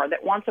demands more,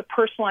 that wants a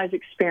personalized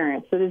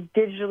experience, that is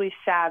digitally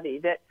savvy,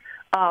 that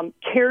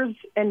cares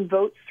and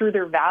votes through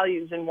their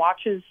values and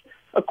watches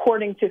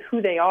according to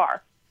who they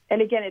are.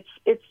 And again,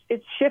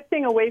 it's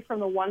shifting away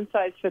from the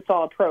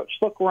one-size-fits-all approach.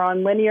 Look, we're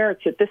on linear.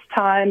 It's at this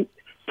time.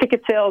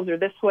 Ticket sales are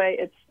this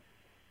way.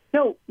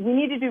 No, we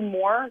need to do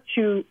more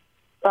to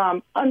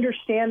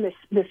understand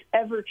this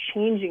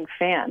ever-changing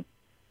fan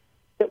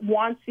that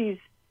wants these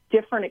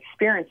different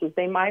experiences.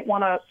 They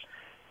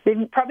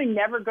probably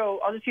never go.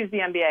 I'll just use the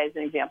NBA as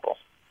an example.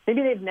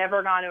 Maybe they've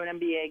never gone to an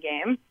NBA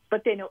game,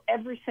 but they know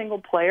every single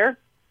player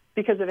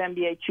because of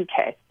NBA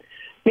 2K.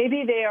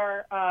 Maybe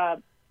they're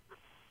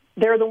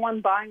the one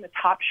buying the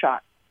Top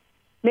Shot.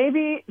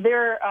 Maybe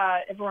they're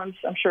everyone's,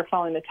 I'm sure,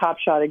 following the Top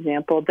Shot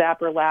example,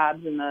 Dapper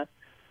Labs and the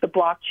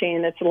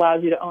blockchain that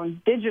allows you to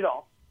own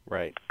digital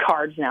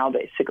cards now,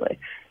 basically.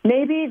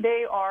 Maybe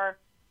they are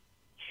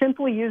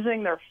simply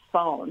using their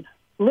phone,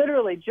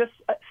 literally just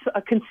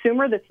a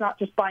consumer that's not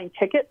just buying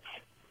tickets,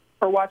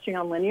 or watching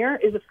on linear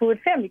is a Fluid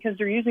fan because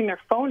they're using their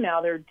phone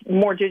now. They're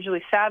more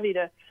digitally savvy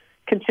to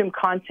consume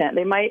content.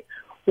 They might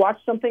watch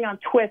something on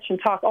Twitch and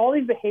talk. All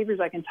these behaviors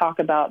I can talk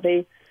about.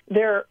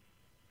 They're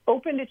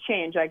open to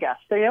change, I guess.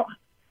 They don't.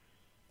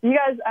 You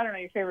guys, I don't know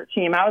your favorite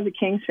team. I was a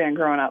Kings fan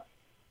growing up.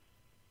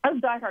 I was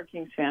a diehard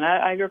Kings fan.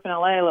 I grew up in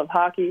LA. I love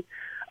hockey,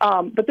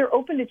 but they're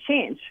open to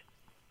change.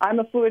 I'm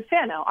a Fluid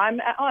fan now.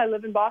 I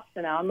live in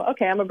Boston now.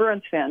 I'm a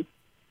Bruins fan.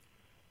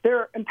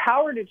 They're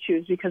empowered to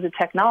choose because of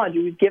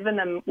technology. We've given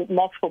them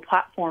multiple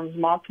platforms,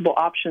 multiple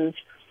options,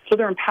 so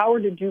they're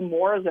empowered to do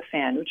more as a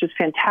fan, which is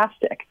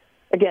fantastic.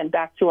 Again,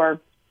 back to our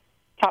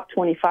top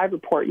 25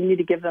 report, you need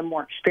to give them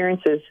more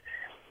experiences.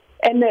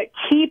 And the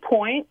key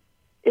point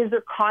is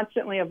they're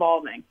constantly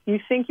evolving. You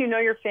think you know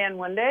your fan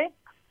one day,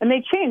 and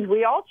they change.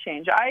 We all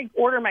change. I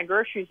order my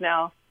groceries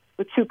now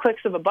with 2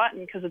 clicks of a button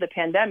because of the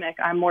pandemic.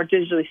 I'm more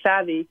digitally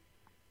savvy.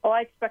 Well,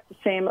 I expect the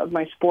same of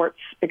my sports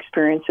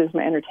experiences,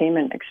 my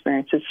entertainment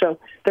experiences. So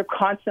they're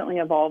constantly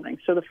evolving.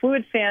 So the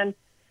Fluid fan,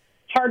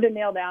 it's hard to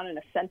nail down in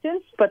a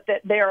sentence, but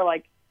that they are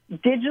like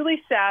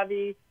digitally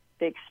savvy.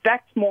 They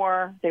expect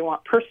more. They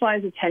want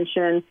personalized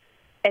attention,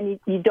 and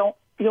you'll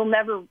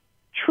never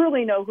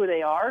truly know who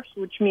they are,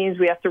 which means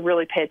we have to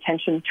really pay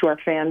attention to our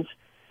fans,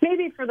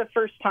 maybe for the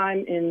first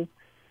time in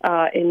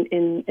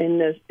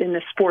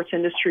the sports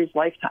industry's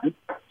lifetime.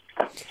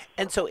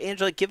 And so,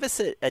 Angela, give us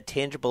a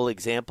tangible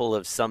example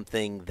of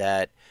something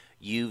that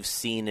you've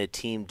seen a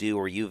team do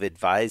or you've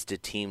advised a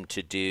team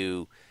to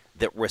do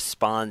that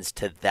responds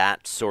to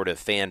that sort of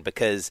fan,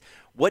 because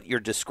what you're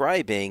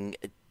describing,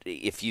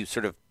 if you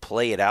sort of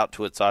play it out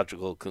to its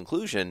logical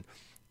conclusion,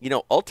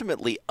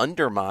 ultimately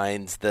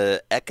undermines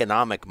the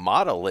economic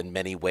model in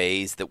many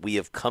ways that we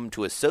have come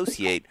to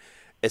associate,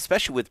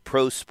 especially with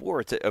pro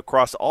sports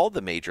across all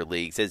the major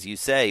leagues. As you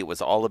say, it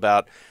was all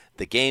about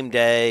the game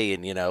day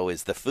and,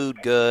 is the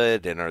food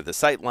good and are the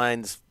sight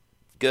lines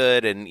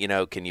good and,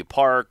 can you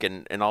park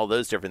and all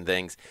those different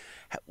things.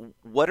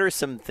 What are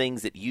some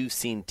things that you've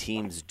seen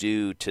teams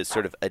do to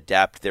sort of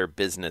adapt their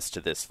business to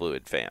this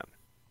Fluid fan?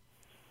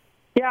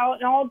 Yeah,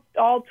 and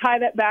I'll tie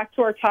that back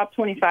to our top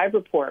 25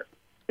 report,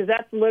 because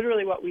that's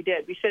literally what we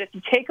did. We said if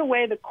you take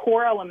away the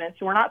core elements,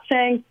 and we're not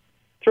saying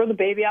throw the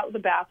baby out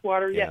with the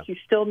bathwater. Yeah. Yes, you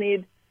still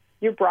need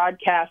your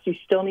broadcast. You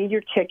still need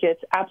your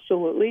tickets.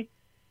 Absolutely.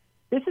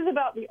 This is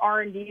about the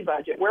R&D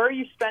budget. Where are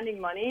you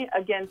spending money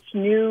against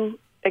new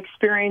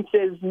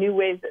experiences, new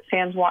ways that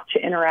fans want to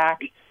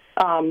interact,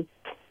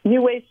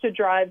 new ways to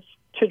drive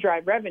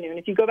revenue? And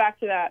if you go back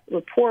to that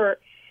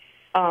report,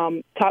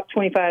 top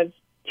 25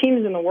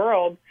 teams in the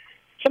world,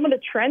 some of the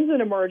trends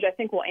that emerge, I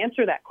think, will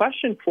answer that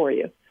question for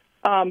you.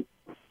 80%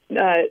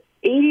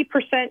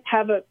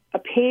 have a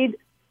paid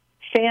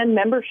fan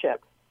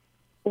membership.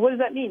 Well, what does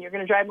that mean? You're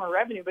going to drive more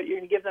revenue, but you're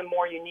going to give them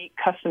more unique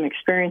custom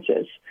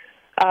experiences.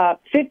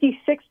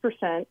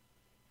 56%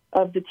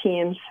 of the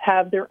teams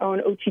have their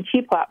own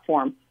OTT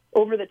platform,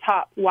 over the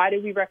top. Why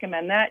do we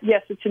recommend that?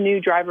 Yes, it's a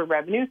new driver of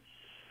revenue.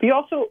 But you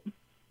also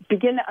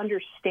begin to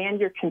understand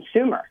your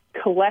consumer,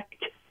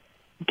 collect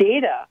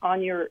data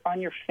on your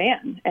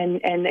fan,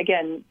 and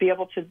again, be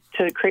able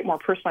to create more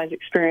personalized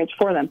experience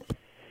for them.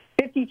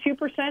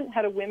 52%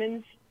 had a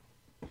women's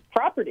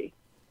property.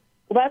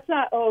 Well, that's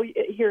not,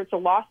 here it's a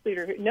loss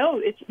leader.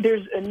 No,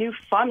 there's a new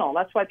funnel.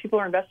 That's why people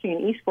are investing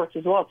in esports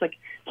as well. It's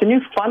a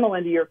new funnel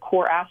into your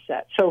core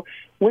asset. So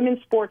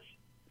women's sports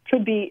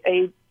could be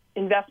a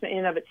investment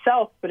in and of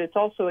itself, but it's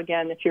also,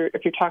 again, if you're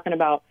talking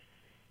about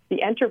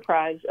the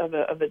enterprise of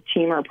a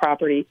team or a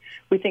property,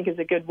 we think is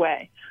a good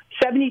way.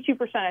 72%,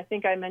 I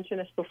think I mentioned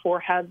this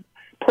before,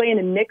 play in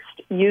a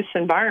mixed-use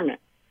environment,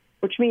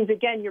 which means,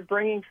 again, you're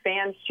bringing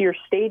fans to your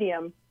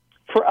stadium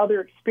for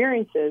other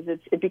experiences.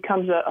 It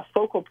becomes a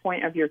focal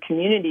point of your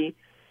community.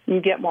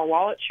 You get more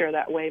wallet share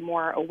that way,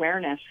 more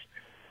awareness.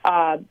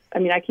 I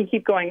can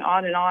keep going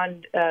on and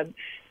on.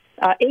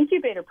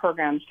 Incubator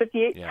programs,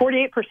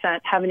 48%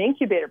 have an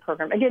incubator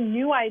program. Again,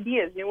 new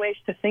ideas, new ways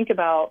to think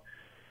about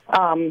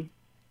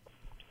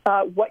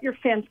what your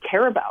fans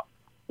care about.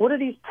 What are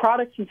these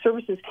products and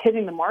services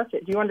hitting the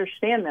market? Do you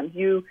understand them?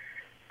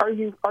 Are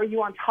you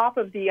on top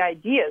of the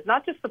ideas,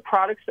 not just the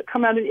products that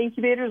come out of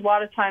incubators? A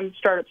lot of times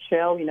startups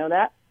fail, we know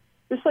that.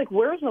 Just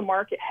where's the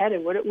market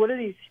headed? What are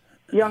these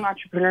young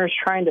entrepreneurs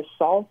trying to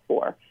solve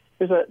for?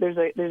 There's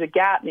a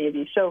gap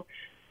maybe. So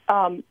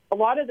a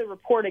lot of the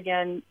report,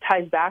 again,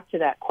 ties back to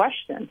that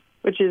question,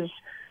 which is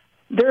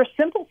there are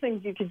simple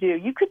things you could do.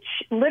 You could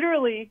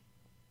literally,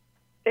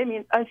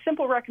 a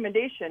simple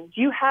recommendation.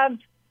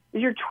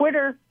 Is your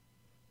Twitter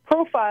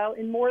profile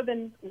in more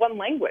than one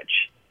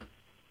language?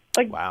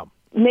 Wow.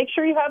 Make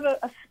sure you have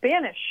a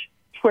Spanish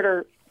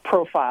Twitter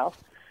profile.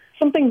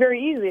 Something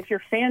very easy. If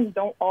your fans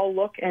don't all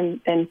look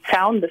and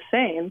sound the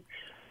same,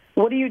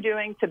 what are you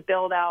doing to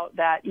build out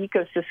that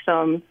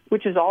ecosystem,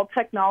 which is all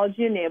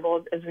technology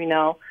enabled, as we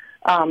know,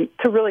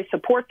 to really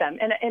support them?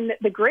 And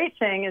the great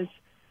thing is,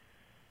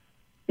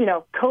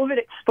 COVID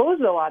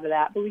exposed a lot of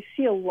that, but we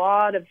see a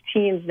lot of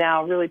teams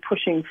now really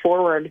pushing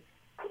forward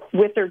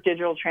with their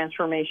digital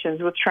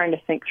transformations, with trying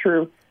to think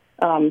through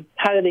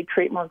how do they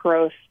create more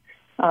growth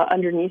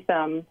underneath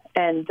them,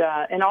 and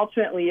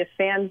ultimately, if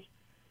fans,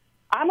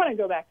 I'm going to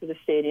go back to the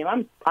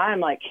stadium. I'm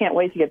like can't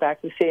wait to get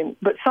back to the stadium.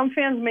 But some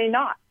fans may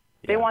not.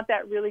 They want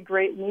that really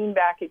great lean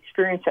back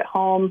experience at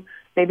home.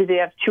 Maybe they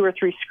have 2 or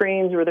 3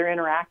 screens where they're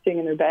interacting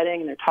and they're betting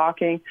and they're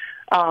talking.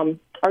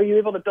 Are you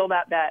able to build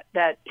out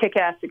that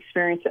kick-ass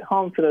experience at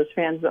home for those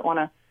fans that want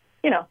to,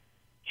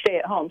 stay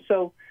at home?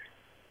 So,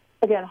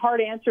 again,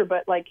 hard answer,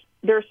 but,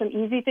 there are some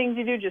easy things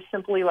you do, just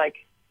simply,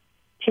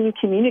 can you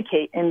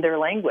communicate in their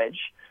language?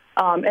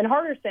 And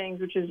harder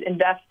things, which is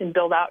invest and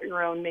build out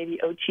your own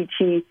maybe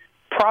OTT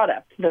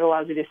product that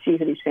allows you to see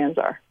who these fans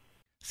are.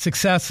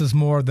 Success is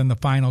more than the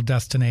final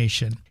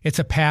destination. It's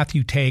a path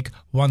you take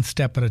one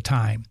step at a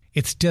time.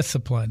 It's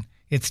discipline,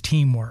 it's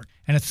teamwork,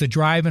 and it's the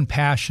drive and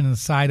passion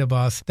inside of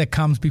us that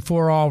comes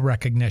before all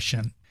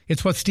recognition.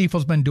 It's what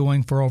Stifel's been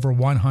doing for over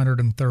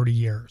 130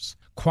 years.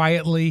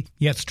 Quietly,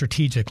 yet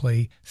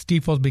strategically,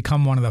 Stifel's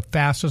become one of the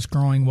fastest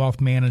growing wealth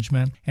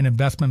management and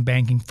investment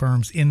banking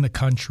firms in the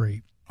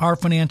country. Our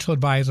financial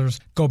advisors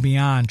go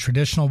beyond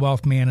traditional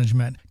wealth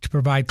management to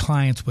provide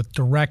clients with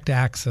direct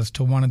access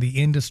to one of the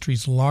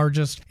industry's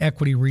largest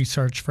equity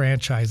research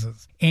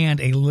franchises and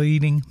a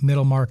leading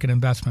middle market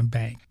investment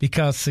bank,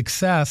 because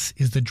success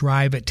is the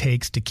drive it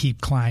takes to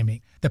keep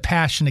climbing, the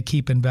passion to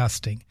keep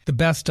investing, the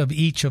best of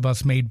each of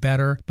us made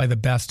better by the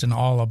best in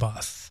all of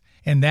us.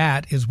 And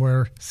that is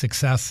where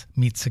success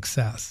meets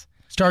success.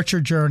 Start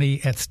your journey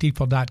at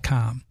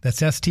Stifel.com.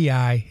 That's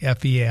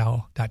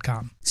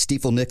Stifel.com.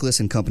 Stifel Nicholas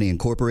and Company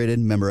Incorporated,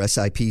 member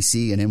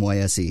SIPC and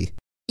NYSE.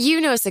 You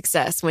know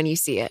success when you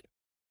see it.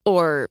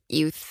 Or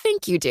you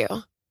think you do.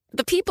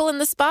 The people in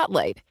the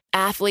spotlight.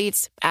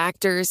 Athletes,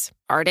 actors,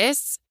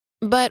 artists.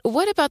 But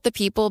what about the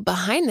people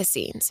behind the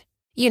scenes?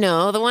 You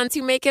know, the ones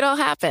who make it all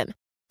happen.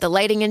 The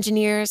lighting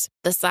engineers,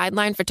 the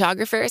sideline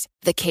photographers,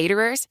 the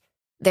caterers.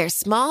 They're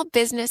small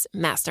business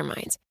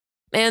masterminds.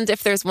 And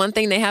if there's one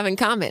thing they have in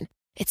common,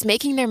 it's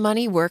making their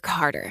money work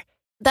harder.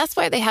 That's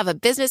why they have a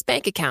business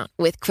bank account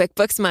with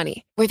QuickBooks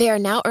Money, where they are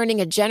now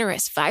earning a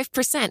generous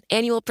 5%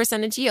 annual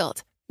percentage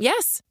yield.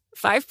 Yes,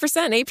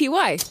 5%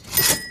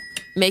 APY.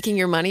 Making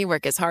your money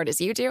work as hard as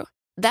you do?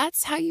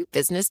 That's how you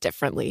business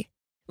differently.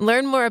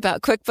 Learn more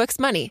about QuickBooks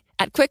Money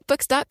at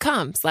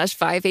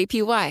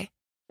QuickBooks.com/5APY.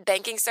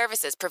 Banking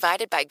services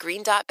provided by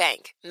Green Dot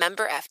Bank,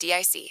 member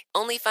FDIC.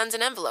 Only funds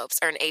and envelopes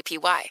earn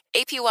APY.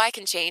 APY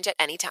can change at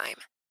any time.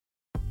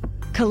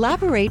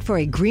 Collaborate for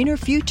a greener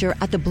future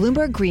at the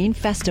Bloomberg Green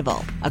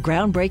Festival, a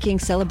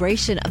groundbreaking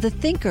celebration of the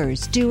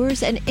thinkers,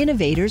 doers, and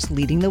innovators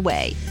leading the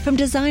way. From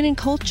design and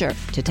culture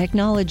to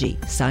technology,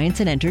 science,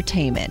 and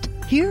entertainment.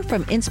 Hear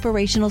from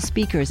inspirational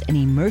speakers and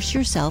immerse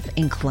yourself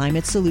in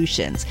climate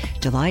solutions.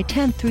 July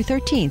 10th through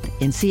 13th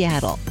in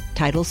Seattle.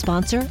 Title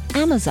sponsor,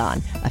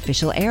 Amazon.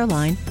 Official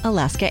airline,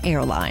 Alaska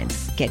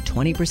Airlines. Get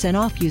 20%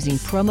 off using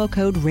promo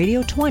code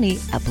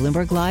Radio20 at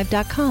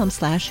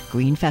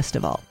BloombergLive.com/Green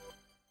Festival.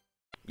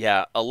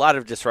 Yeah, a lot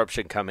of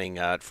disruption coming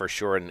for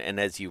sure.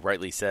 And as you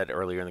rightly said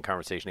earlier in the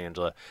conversation,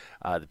 Angela,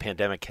 the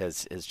pandemic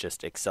has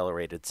just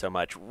accelerated so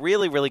much.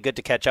 Really, really good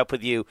to catch up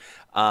with you.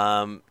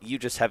 You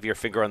just have your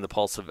finger on the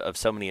pulse of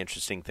so many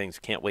interesting things.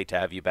 Can't wait to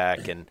have you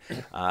back and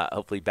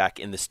hopefully back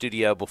in the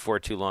studio before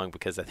too long,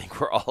 because I think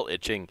we're all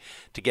itching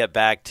to get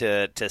back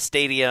to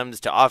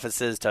stadiums, to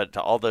offices,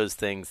 to all those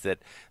things that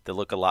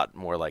look a lot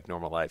more like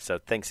normal life. So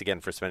thanks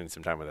again for spending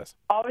some time with us.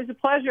 Always a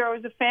pleasure.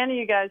 Always a fan of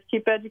you guys.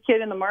 Keep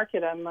educating the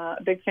market. I'm a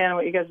big fan of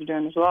what you guys are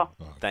doing as well.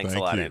 Thanks a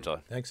lot,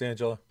 Angela. Thanks,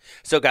 Angela.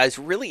 So, guys,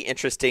 really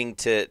interesting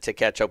to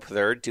catch up with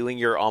her, doing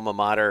your alma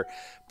mater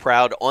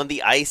proud on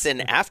the ice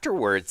and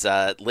afterwards.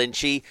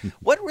 Lynchy,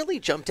 what really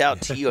jumped out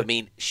to you? I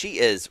mean, she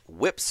is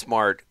whip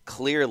smart,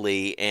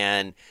 clearly,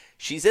 and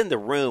she's in the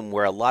room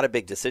where a lot of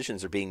big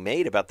decisions are being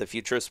made about the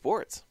future of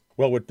sports.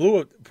 Well, what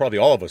blew probably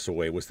all of us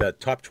away was that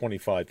top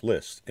 25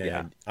 list. And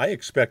Yeah. I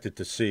expected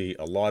to see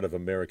a lot of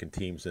American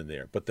teams in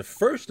there. But the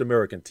first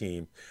American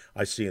team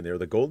I see in there are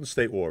the Golden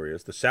State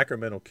Warriors, the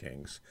Sacramento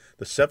Kings,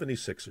 the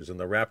 76ers, and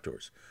the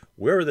Raptors.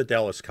 Where are the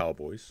Dallas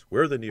Cowboys?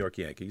 Where are the New York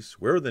Yankees?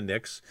 Where are the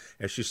Knicks?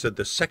 As she said,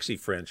 the sexy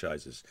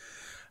franchises.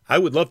 I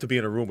would love to be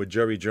in a room with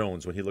Jerry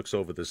Jones when he looks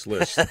over this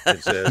list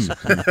and says,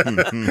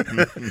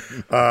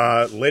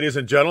 ladies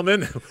and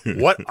gentlemen,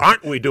 what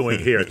aren't we doing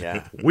here?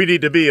 Yeah. We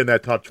need to be in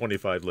that top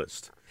 25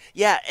 list.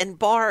 Yeah, and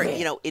Barr,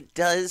 it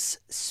does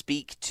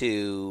speak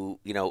to,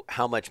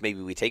 how much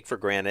maybe we take for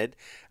granted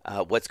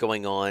what's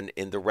going on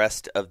in the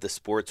rest of the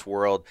sports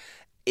world.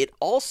 It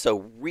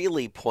also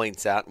really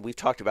points out, and we've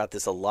talked about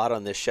this a lot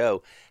on this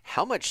show,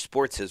 how much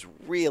sports has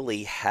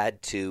really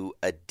had to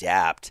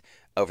adapt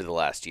over the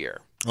last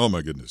year. Oh,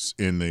 my goodness.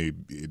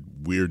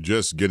 We're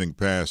just getting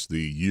past the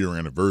year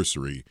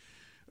anniversary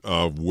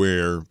of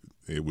where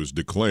it was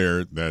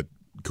declared that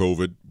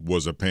COVID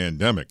was a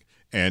pandemic,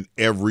 and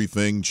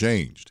everything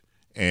changed.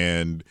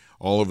 And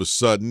all of a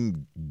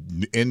sudden,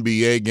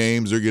 NBA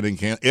games are getting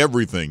canceled.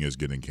 Everything is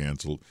getting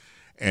canceled.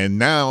 And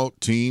now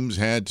teams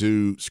had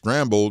to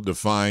scramble to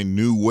find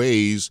new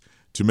ways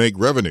to make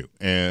revenue.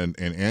 And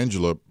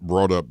Angela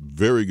brought up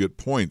very good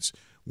points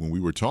when we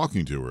were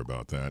talking to her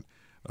about that.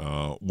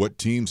 what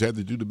teams had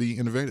to do to be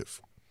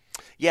innovative.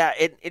 Yeah,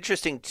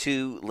 interesting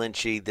too,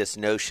 Lynchy, this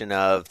notion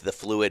of the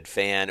fluid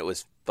fan. It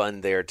was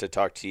fun there to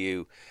talk to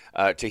you,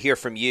 to hear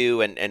from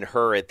you and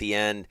her at the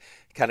end,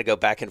 kind of go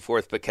back and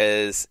forth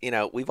because,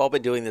 we've all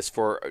been doing this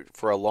for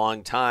a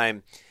long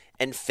time.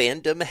 And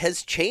fandom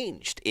has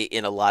changed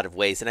in a lot of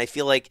ways. And I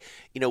feel like,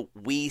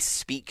 we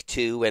speak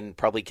to and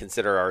probably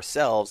consider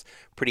ourselves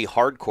pretty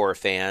hardcore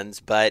fans.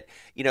 But,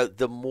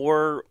 the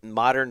more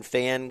modern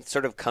fan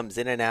sort of comes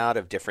in and out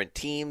of different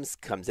teams,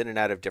 comes in and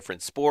out of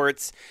different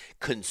sports,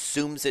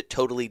 consumes it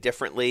totally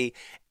differently.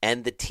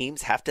 And the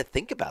teams have to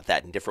think about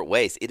that in different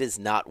ways. It is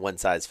not one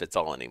size fits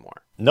all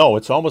anymore. No,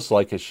 it's almost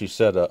like, as she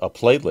said, a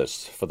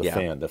playlist for the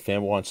fan. The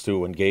fan wants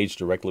to engage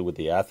directly with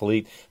the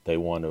athlete. They're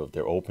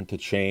open to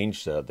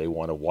change. They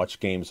want to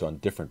watch games on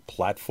different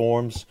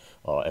platforms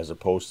as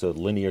opposed to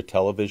linear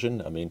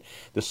television. I mean,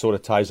 this sort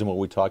of ties in what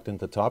we talked at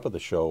the top of the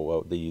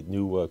show, the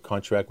new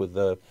contract with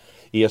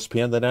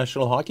ESPN, the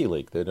National Hockey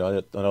League. They're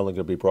not only going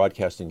to be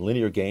broadcasting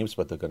linear games,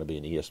 but they're going to be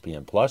in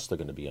ESPN Plus. They're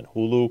going to be in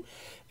Hulu.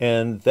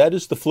 And that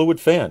is the fluid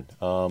fan.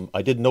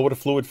 I didn't know what a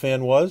fluid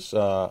fan was.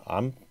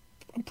 I'm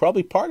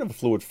probably part of a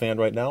fluid fan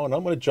right now, and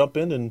I'm going to jump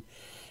in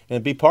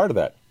and be part of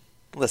that.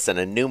 Listen,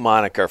 a new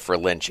moniker for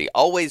Lynchy.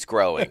 Always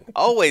growing.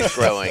 Always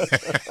growing.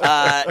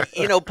 Bar,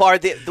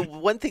 the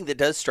one thing that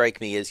does strike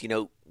me is,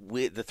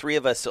 the three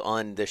of us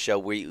on the show,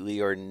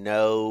 we are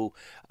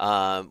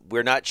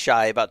we're not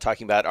shy about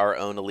talking about our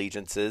own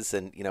allegiances.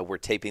 And, we're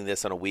taping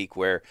this on a week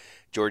where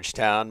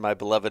Georgetown, my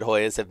beloved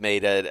Hoyas, have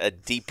made a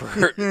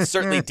deeper,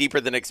 certainly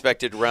deeper than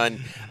expected run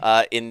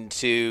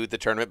into the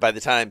tournament. By the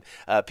time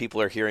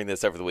people are hearing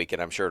this over the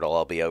weekend, I'm sure it'll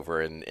all be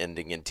over and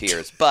ending in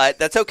tears. But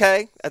that's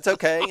okay. That's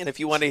okay. And if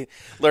you want to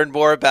learn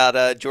more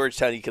about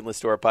Georgetown, you can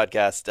listen to our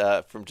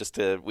podcast from just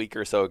a week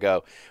or so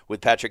ago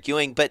with Patrick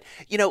Ewing. But,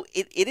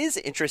 it is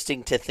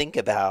interesting to think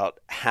about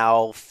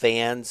how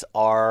fans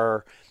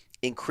are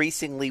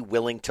increasingly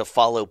willing to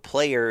follow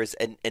players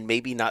and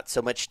maybe not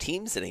so much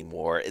teams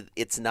anymore.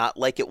 It's not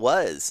like it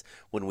was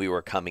when we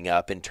were coming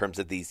up in terms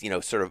of these,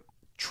 sort of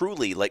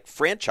truly like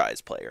franchise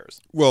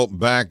players. Well,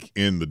 back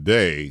in the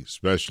day,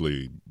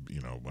 especially,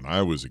 when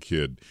I was a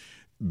kid,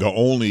 the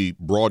only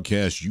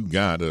broadcast you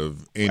got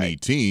of any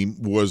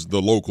team was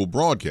the local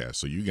broadcast.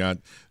 So you got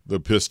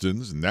the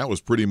Pistons, and that was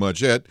pretty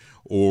much it,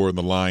 or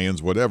the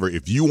Lions, whatever.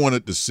 If you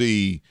wanted to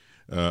see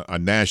a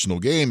national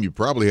game, you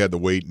probably had to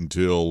wait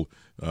until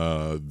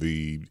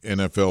the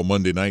NFL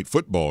Monday Night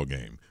Football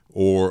game,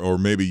 or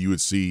maybe you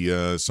would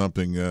see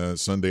something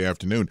Sunday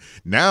afternoon.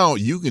 Now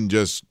you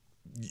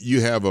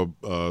have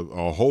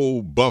a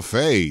whole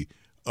buffet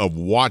of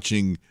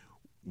watching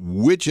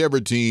whichever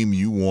team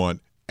you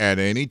want at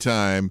any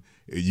time.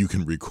 You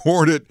can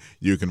record it.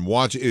 You can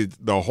watch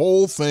it. The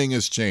whole thing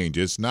has changed.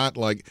 It's not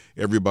like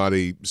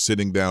everybody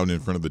sitting down in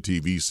front of the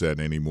TV set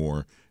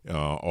anymore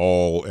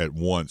all at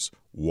once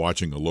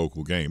watching a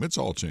local game. It's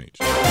all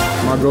changed.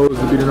 My goal is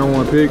to be the number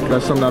one pick.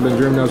 That's something I've been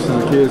dreaming of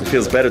since a kid. It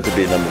feels better to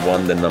be number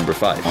one than number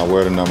 5. I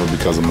wear the number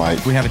because of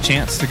Mike. We have a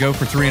chance to go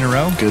for 3 in a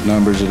row. Good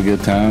numbers at a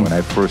good time. When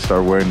I first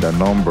started wearing that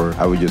number,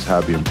 I was just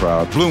happy and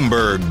proud.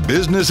 Bloomberg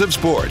Business of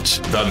Sports,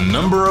 the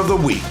number of the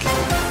week.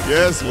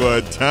 Guess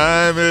what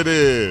time it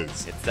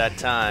is? It's that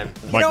time.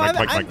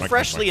 I'm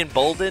freshly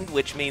emboldened,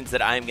 which means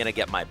that I'm going to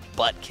get my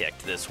butt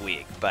kicked this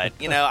week. But,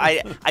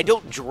 I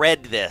don't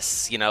dread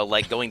this,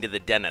 like going to the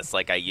dentist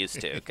like I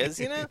used to. Because,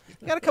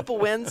 got a couple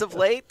wins of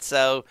late,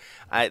 so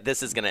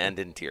this is going to end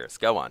in tears.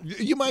 Go on.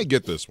 You might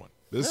get this one.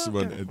 This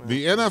one,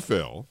 the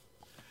NFL,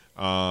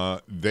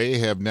 they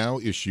have now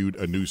issued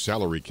a new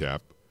salary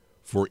cap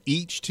for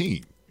each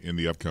team in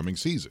the upcoming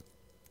season.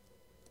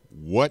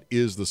 What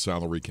is the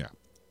salary cap?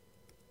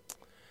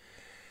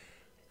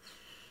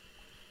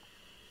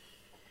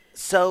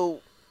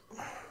 So,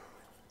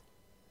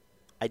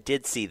 I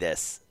did see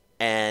this,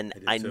 and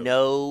I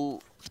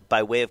know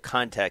by way of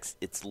context,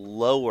 it's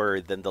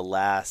lower than the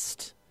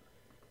last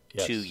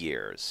 2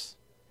 years.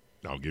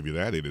 I'll give you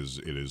that. It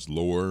is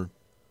lower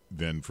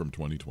than from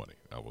 2020.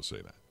 I will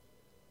say that.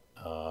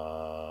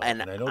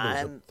 And I know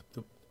there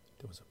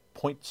was a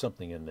point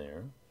something in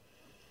there.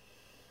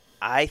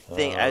 I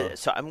think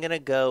so. I'm going to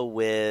go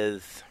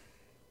with.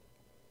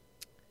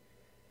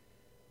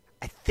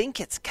 I think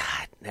it's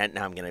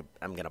now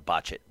I'm gonna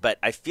botch it, but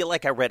I feel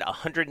like I read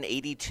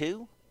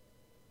 182.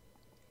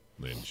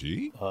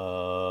 Lynchy?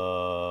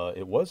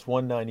 It was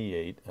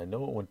 198. I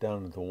know it went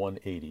down into the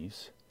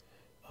 180s.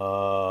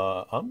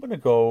 I'm gonna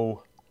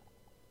go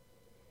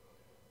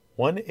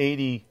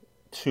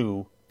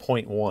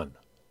 182.1.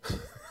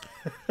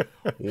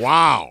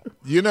 Wow.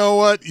 You know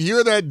what?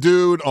 You're that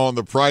dude on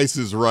The Price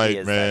is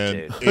Right,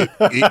 man.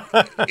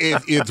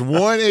 It's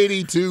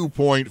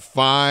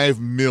 $182.5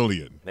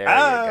 million. There you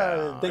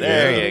go.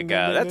 There you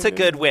go. That's a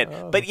good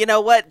win. But you know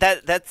what?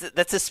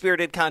 That's a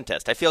spirited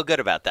contest. I feel good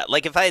about that.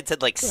 Like if I had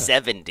said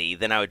 70,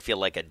 then I would feel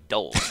like a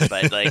dolt.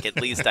 But at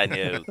least I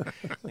knew.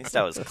 At least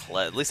I was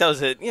close. At least I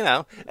was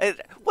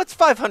what's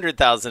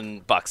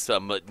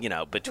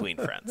 $500,000 between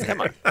friends?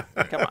 Come on.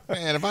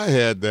 Man, if I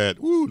had that,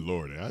 ooh,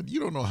 Lord, you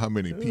don't know how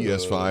many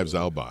PS5s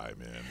I'll buy,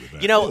 man. With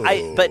that. You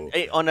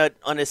know,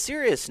 on a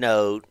serious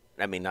note,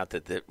 I mean, not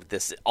that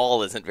this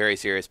all isn't very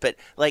serious, but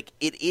like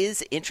it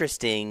is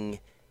interesting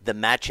the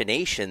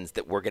machinations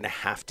that we're going to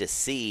have to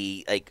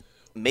see, like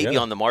maybe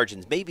on the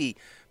margins, maybe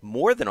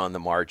more than on the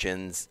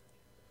margins.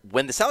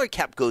 When the salary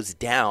cap goes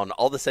down,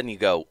 all of a sudden you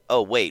go,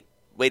 oh, wait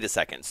a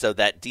second. So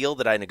that deal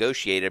that I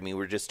negotiated, I mean, we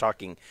were just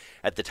talking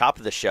at the top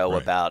of the show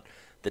about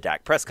the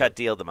Dak Prescott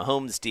deal, the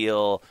Mahomes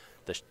deal,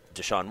 the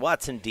Deshaun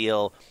Watson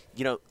deal.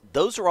 You know,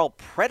 those are all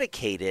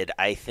predicated,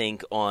 I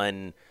think,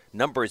 on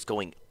numbers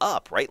going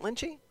up, right,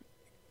 Lynchy?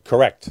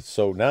 Correct.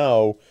 So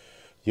now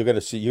you're going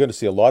to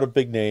see a lot of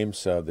big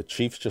names. The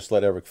Chiefs just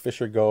let Eric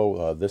Fisher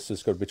go. This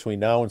is going between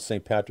now and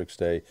St. Patrick's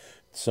Day.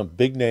 Some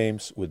big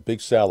names with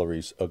big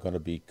salaries are going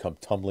to come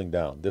tumbling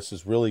down. This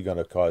is really going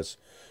to cause.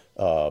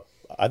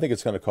 I think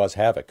it's going to cause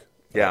havoc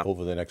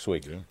over the next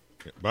week. Yeah.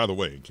 By the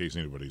way, in case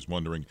anybody's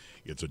wondering,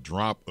 it's a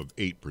drop of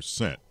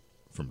 8%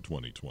 from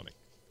 2020.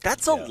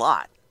 That's a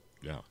lot.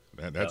 Yeah,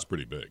 that's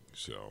pretty big.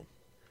 So.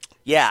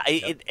 Yeah,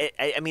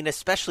 I mean,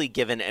 especially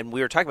given, and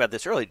we were talking about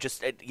this earlier,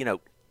 just,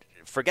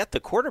 forget the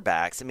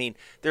quarterbacks. I mean,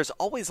 there's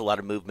always a lot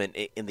of movement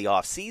in the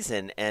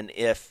offseason, and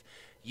if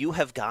you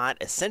have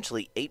got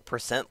essentially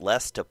 8%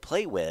 less to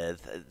play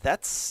with,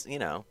 that's,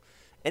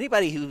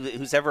 anybody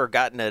who's ever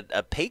gotten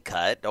a pay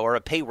cut or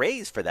a pay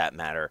raise, for that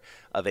matter,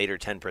 of 8 or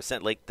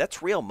 10%, like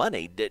that's real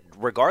money,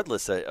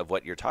 regardless of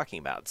what you're talking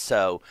about.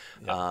 So,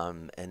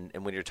 and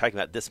when you're talking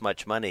about this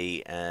much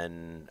money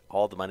and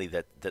all the money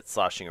that's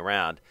sloshing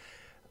around,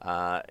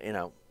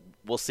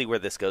 we'll see where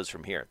this goes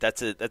from here.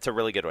 That's a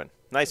really good one.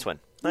 Nice one.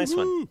 Nice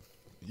one.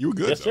 You were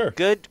good. Yes, sir.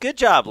 Good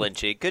job,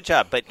 Lynchy. Good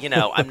job. But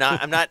I'm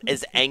not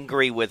as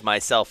angry with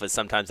myself as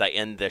sometimes I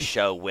end the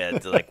show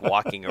with, like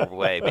walking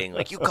away being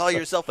like, "You call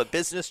yourself a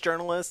business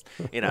journalist?"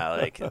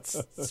 Like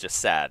it's just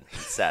sad.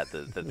 It's sad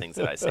the things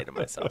that I say to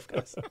myself,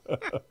 guys.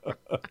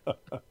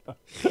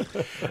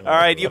 All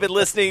right, you've been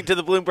listening to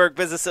the Bloomberg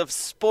Business of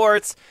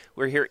Sports.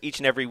 We're here each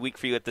and every week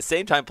for you at the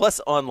same time,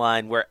 plus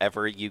online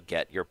wherever you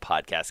get your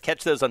podcasts.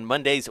 Catch those on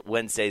Mondays,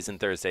 Wednesdays, and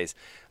Thursdays.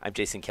 I'm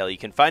Jason Kelly. You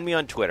can find me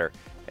on Twitter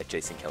at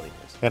Jason Kelly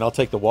News. And I'll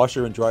take the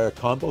washer and dryer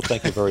combo.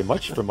 Thank you very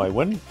much for my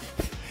win.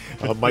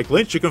 Mike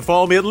Lynch, you can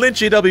follow me at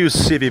Lynchy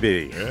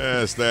WCBB.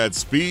 Yes, that's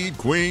Speed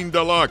Queen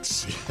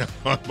Deluxe.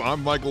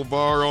 I'm Michael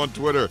Barr on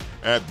Twitter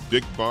at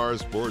Dick Barr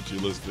Sports.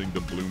 You're listening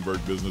to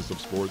Bloomberg Business of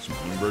Sports from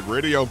Bloomberg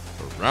Radio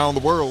around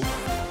the world.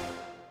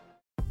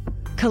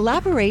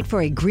 Collaborate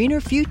for a greener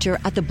future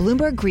at the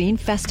Bloomberg Green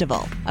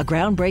Festival, a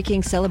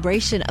groundbreaking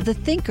celebration of the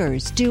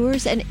thinkers,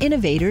 doers, and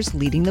innovators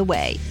leading the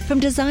way.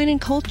 From design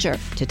and culture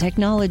to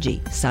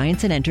technology,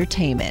 science, and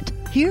entertainment.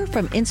 Hear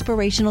from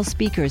inspirational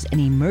speakers and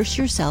immerse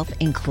yourself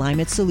in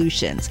climate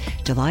solutions.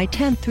 July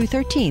 10th through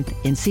 13th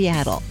in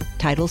Seattle.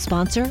 Title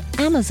sponsor,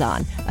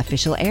 Amazon.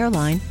 Official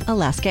airline,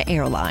 Alaska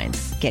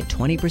Airlines. Get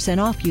 20%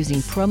 off using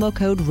promo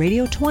code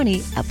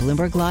RADIO20 at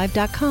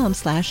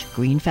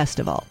BloombergLive.com/Green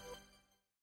Festival.